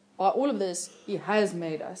 by all of this, he has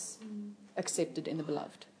made us accepted in the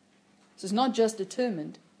beloved. So it's not just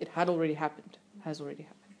determined, it had already happened, has already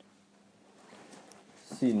happened.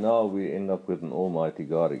 See, now we end up with an almighty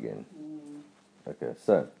God again. Okay,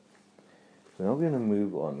 so now we're going to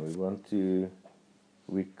move on.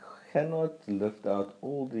 We cannot lift out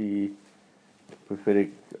all the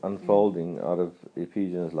prophetic unfolding out of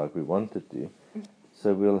Ephesians like we wanted to.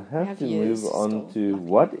 So we'll have to move on to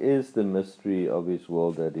what is the mystery of his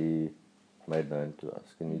will that he made known to us.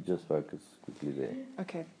 Can you just focus quickly there?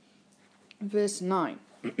 Okay. Verse 9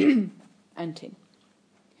 and 10.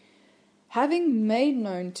 Having made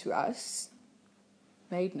known to us,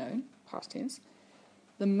 made known, past tense,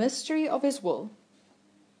 the mystery of his will.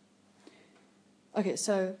 Okay,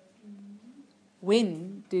 so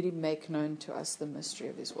when did he make known to us the mystery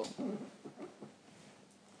of his will?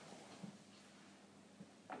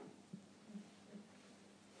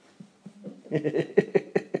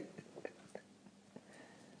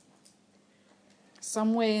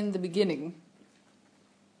 Somewhere in the beginning.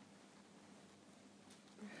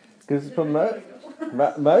 Because for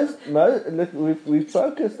most, look, we've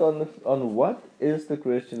focused on what is the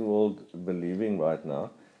Christian world believing right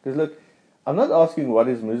now. Because look, I'm not asking what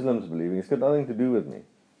is Muslims believing. It's got nothing to do with me.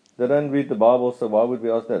 They don't read the Bible, so why would we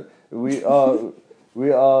ask that? We are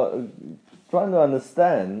trying to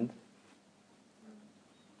understand.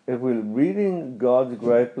 If we're reading God's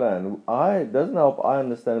great plan, it doesn't help I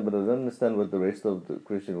understand, but I don't understand what the rest of the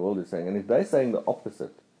Christian world is saying. And if they're saying the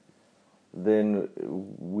opposite, then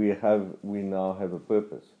we now have a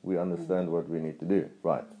purpose. We understand what we need to do.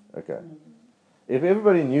 Right, okay. If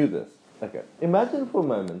everybody knew this, okay. Imagine for a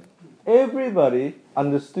moment, everybody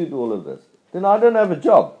understood all of this. Then I don't have a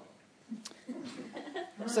job.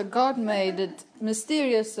 So God made it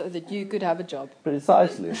mysterious so that you could have a job.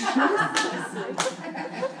 Precisely.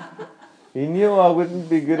 He knew I wouldn't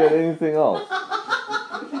be good at anything else.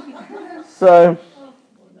 So,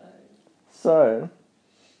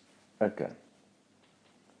 okay.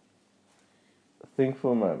 Think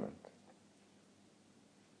for a moment.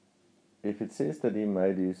 If it says that he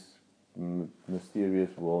made his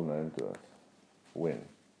mysterious will known to us, when?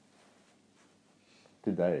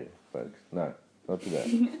 Today, folks. No, not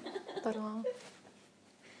today.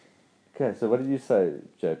 Okay, so what did you say,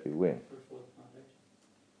 JP? When?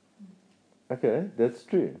 Okay, that's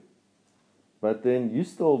true. But then you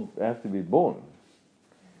still have to be born.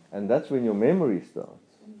 And that's when your memory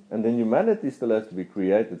starts. And then humanity still has to be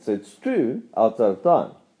created. So it's true outside of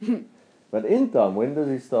time. But in time, when does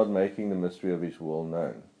he start making the mystery of his will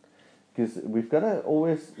known? Because we've got to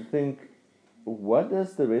always think, what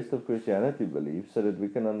does the rest of Christianity believe, so that we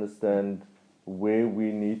can understand where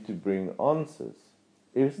we need to bring answers.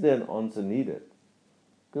 Is there an answer needed?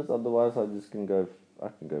 Because otherwise I can go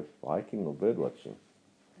hiking or bird watching.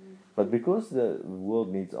 But because the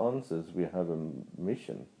world needs answers, we have a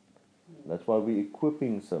mission. That's why we're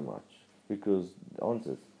equipping so much, because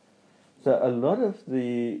answers. So a lot of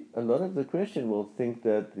the Christian will think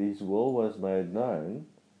that his will was made known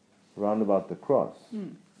round about the cross.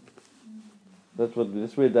 That's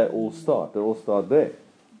where they all start. They all start there.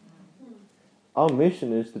 Our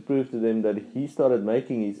mission is to prove to them that he started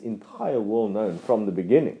making his entire will known from the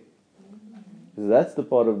beginning. So that's the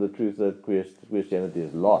part of the truth that Christianity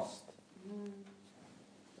has lost.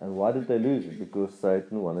 And why did they lose it? Because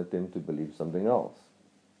Satan wanted them to believe something else.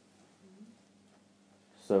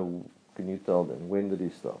 So, can you tell them, when did he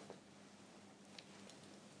start?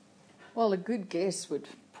 Well, a good guess would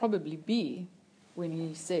probably be when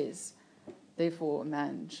he says, therefore a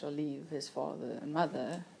man shall leave his father and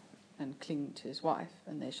mother and cling to his wife,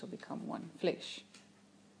 and they shall become one flesh.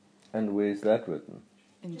 And where is that written?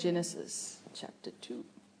 In Genesis chapter 2.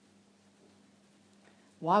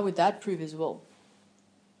 Why would that prove his will?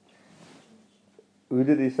 Who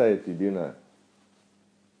did he say it to? Do you know?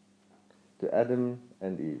 To Adam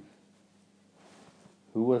and Eve.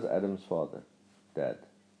 Who was Adam's father? Dad.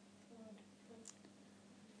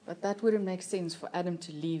 But that wouldn't make sense for Adam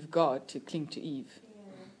to leave God to cling to Eve.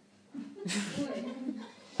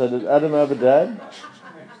 So did Adam have a dad?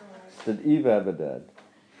 Did Eve have a dad?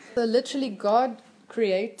 So literally God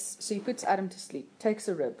creates, so he puts Adam to sleep, takes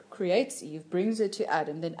a rib, creates Eve, brings her to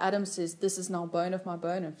Adam. Then Adam says, this is now bone of my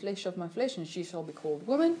bone and flesh of my flesh, and she shall be called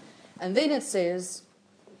woman. And then it says,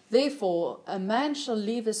 therefore a man shall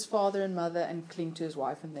leave his father and mother and cling to his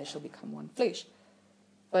wife, and they shall become one flesh.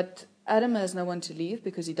 But Adam has no one to leave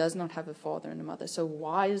because he does not have a father and a mother. So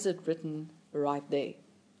why is it written right there?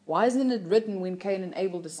 Why isn't it written when Cain and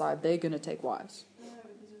Abel decide they're going to take wives? No,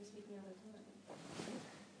 because we're speaking out of time.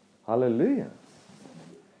 Hallelujah.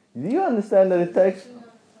 Do you understand that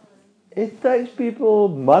it takes people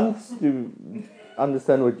months to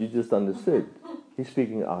understand what you just understood? He's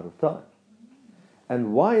speaking out of time.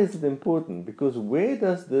 And why is it important? Because where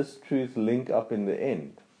does this truth link up in the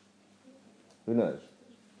end? Who knows?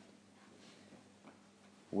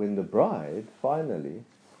 When the bride finally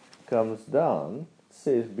comes down,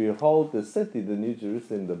 says, behold the city, the New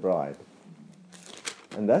Jerusalem, the bride.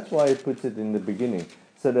 And that's why he puts it in the beginning.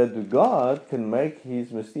 So that God can make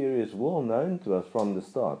his mysterious will known to us from the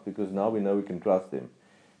start. Because now we know we can trust him.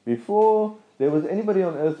 Before there was anybody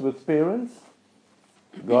on earth with parents,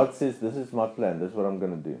 God says, this is my plan. This is what I'm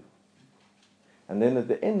going to do. And then at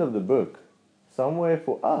the end of the book, somewhere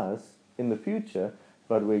for us in the future,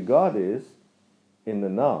 but where God is in the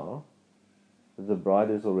now, the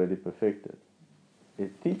bride is already perfected.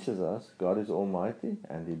 It teaches us God is almighty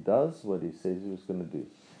and he does what he says he was going to do.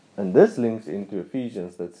 And this links into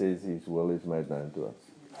Ephesians that says his will is made known to us.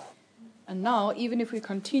 And now, even if we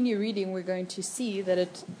continue reading, we're going to see that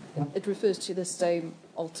it refers to the same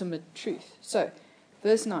ultimate truth. So,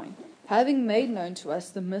 verse 9, having made known to us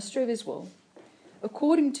the mystery of his will,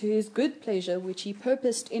 according to his good pleasure which he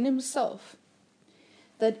purposed in himself,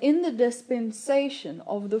 that in the dispensation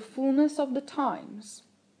of the fullness of the times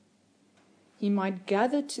he might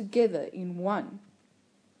gather together in one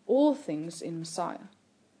all things in Messiah,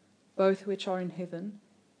 both which are in heaven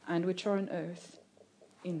and which are on earth,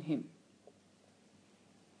 in him.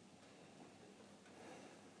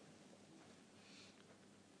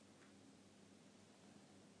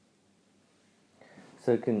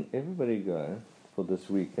 So can everybody go for this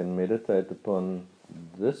week and meditate upon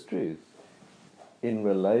this truth in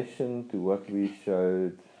relation to what we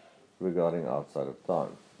showed regarding outside of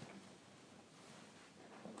time?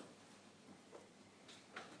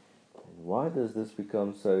 Why does this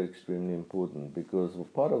become so extremely important? Because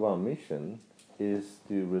part of our mission is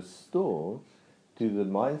to restore to the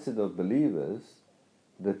mindset of believers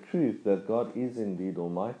the truth that God is indeed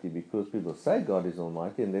almighty, because people say God is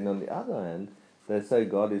almighty, and then on the other hand, they say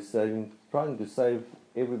God is trying to save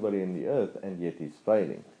everybody in the earth, and yet he's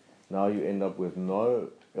failing. Now you end up with no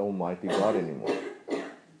almighty God anymore.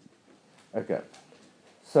 Okay,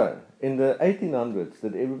 so in the 1800s,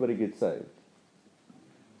 did everybody get saved?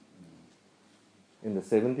 In the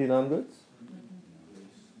 1700s?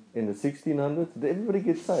 In the 1600s? Did everybody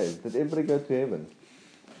get saved? Did everybody go to heaven?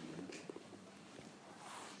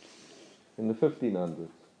 In the 1500s?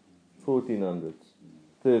 1400s?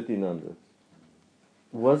 1300s?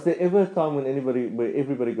 Was there ever a time where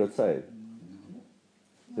everybody got saved?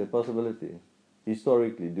 Is there a possibility?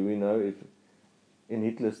 Historically, do we know if in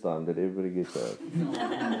Hitler's time did everybody get saved?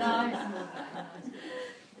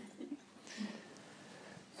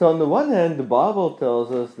 So on the one hand, the Bible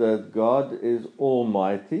tells us that God is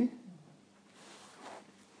almighty,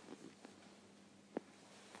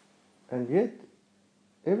 and yet,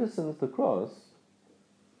 ever since the cross,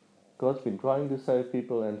 God's been trying to save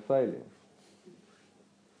people and failing.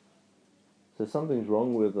 So something's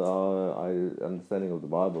wrong with our understanding of the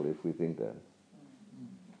Bible if we think that.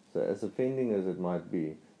 So as offending as it might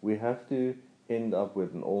be, we have to end up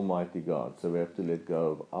with an almighty God. So we have to let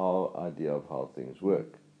go of our idea of how things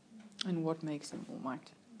work. And what makes him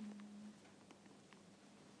almighty?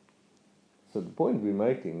 So the point we're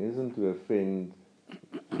making isn't to offend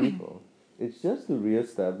people. It's just to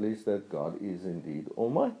re-establish that God is indeed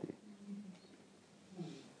Almighty.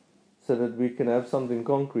 So that we can have something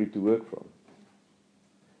concrete to work from.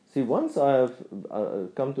 See, once I have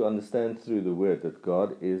come to understand through the Word that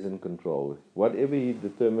God is in control, whatever He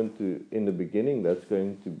determined to in the beginning, that's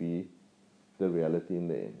going to be the reality in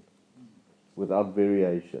the end. Without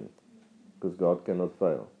variation. Because God cannot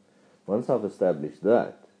fail. Once I've established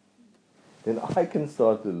that, then I can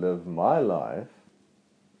start to live my life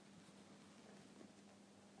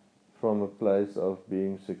from a place of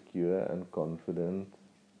being secure and confident.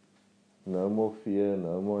 No more fear,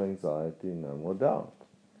 no more anxiety, no more doubt.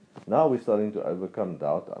 Now we're starting to overcome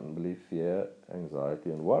doubt, unbelief, fear, anxiety,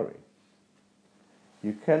 and worry.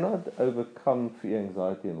 You cannot overcome fear,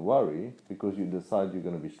 anxiety, and worry because you decide you're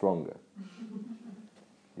going to be stronger.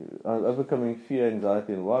 Overcoming fear,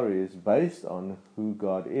 anxiety, and worry is based on who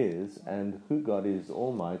God is, and who God is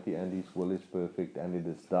Almighty, and His will is perfect, and it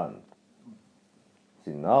is done.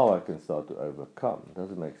 See, now I can start to overcome.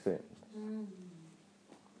 Does it make sense?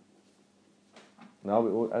 Now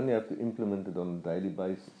we only have to implement it on a daily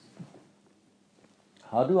basis.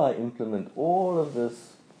 How do I implement all of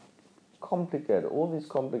this all these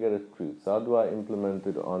complicated truths? How do I implement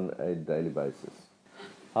it on a daily basis?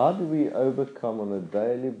 How do we overcome on a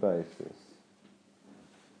daily basis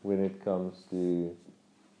when it comes to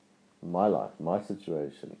my life, my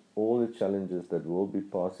situation, all the challenges that will be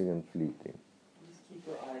passing and fleeting? Just keep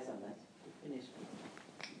your eyes on that. Finish.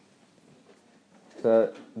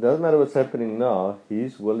 So it doesn't matter what's happening now,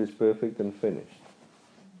 His will is perfect and finished.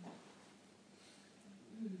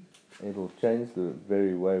 It will change the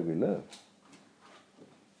very way we live.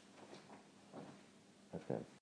 Okay.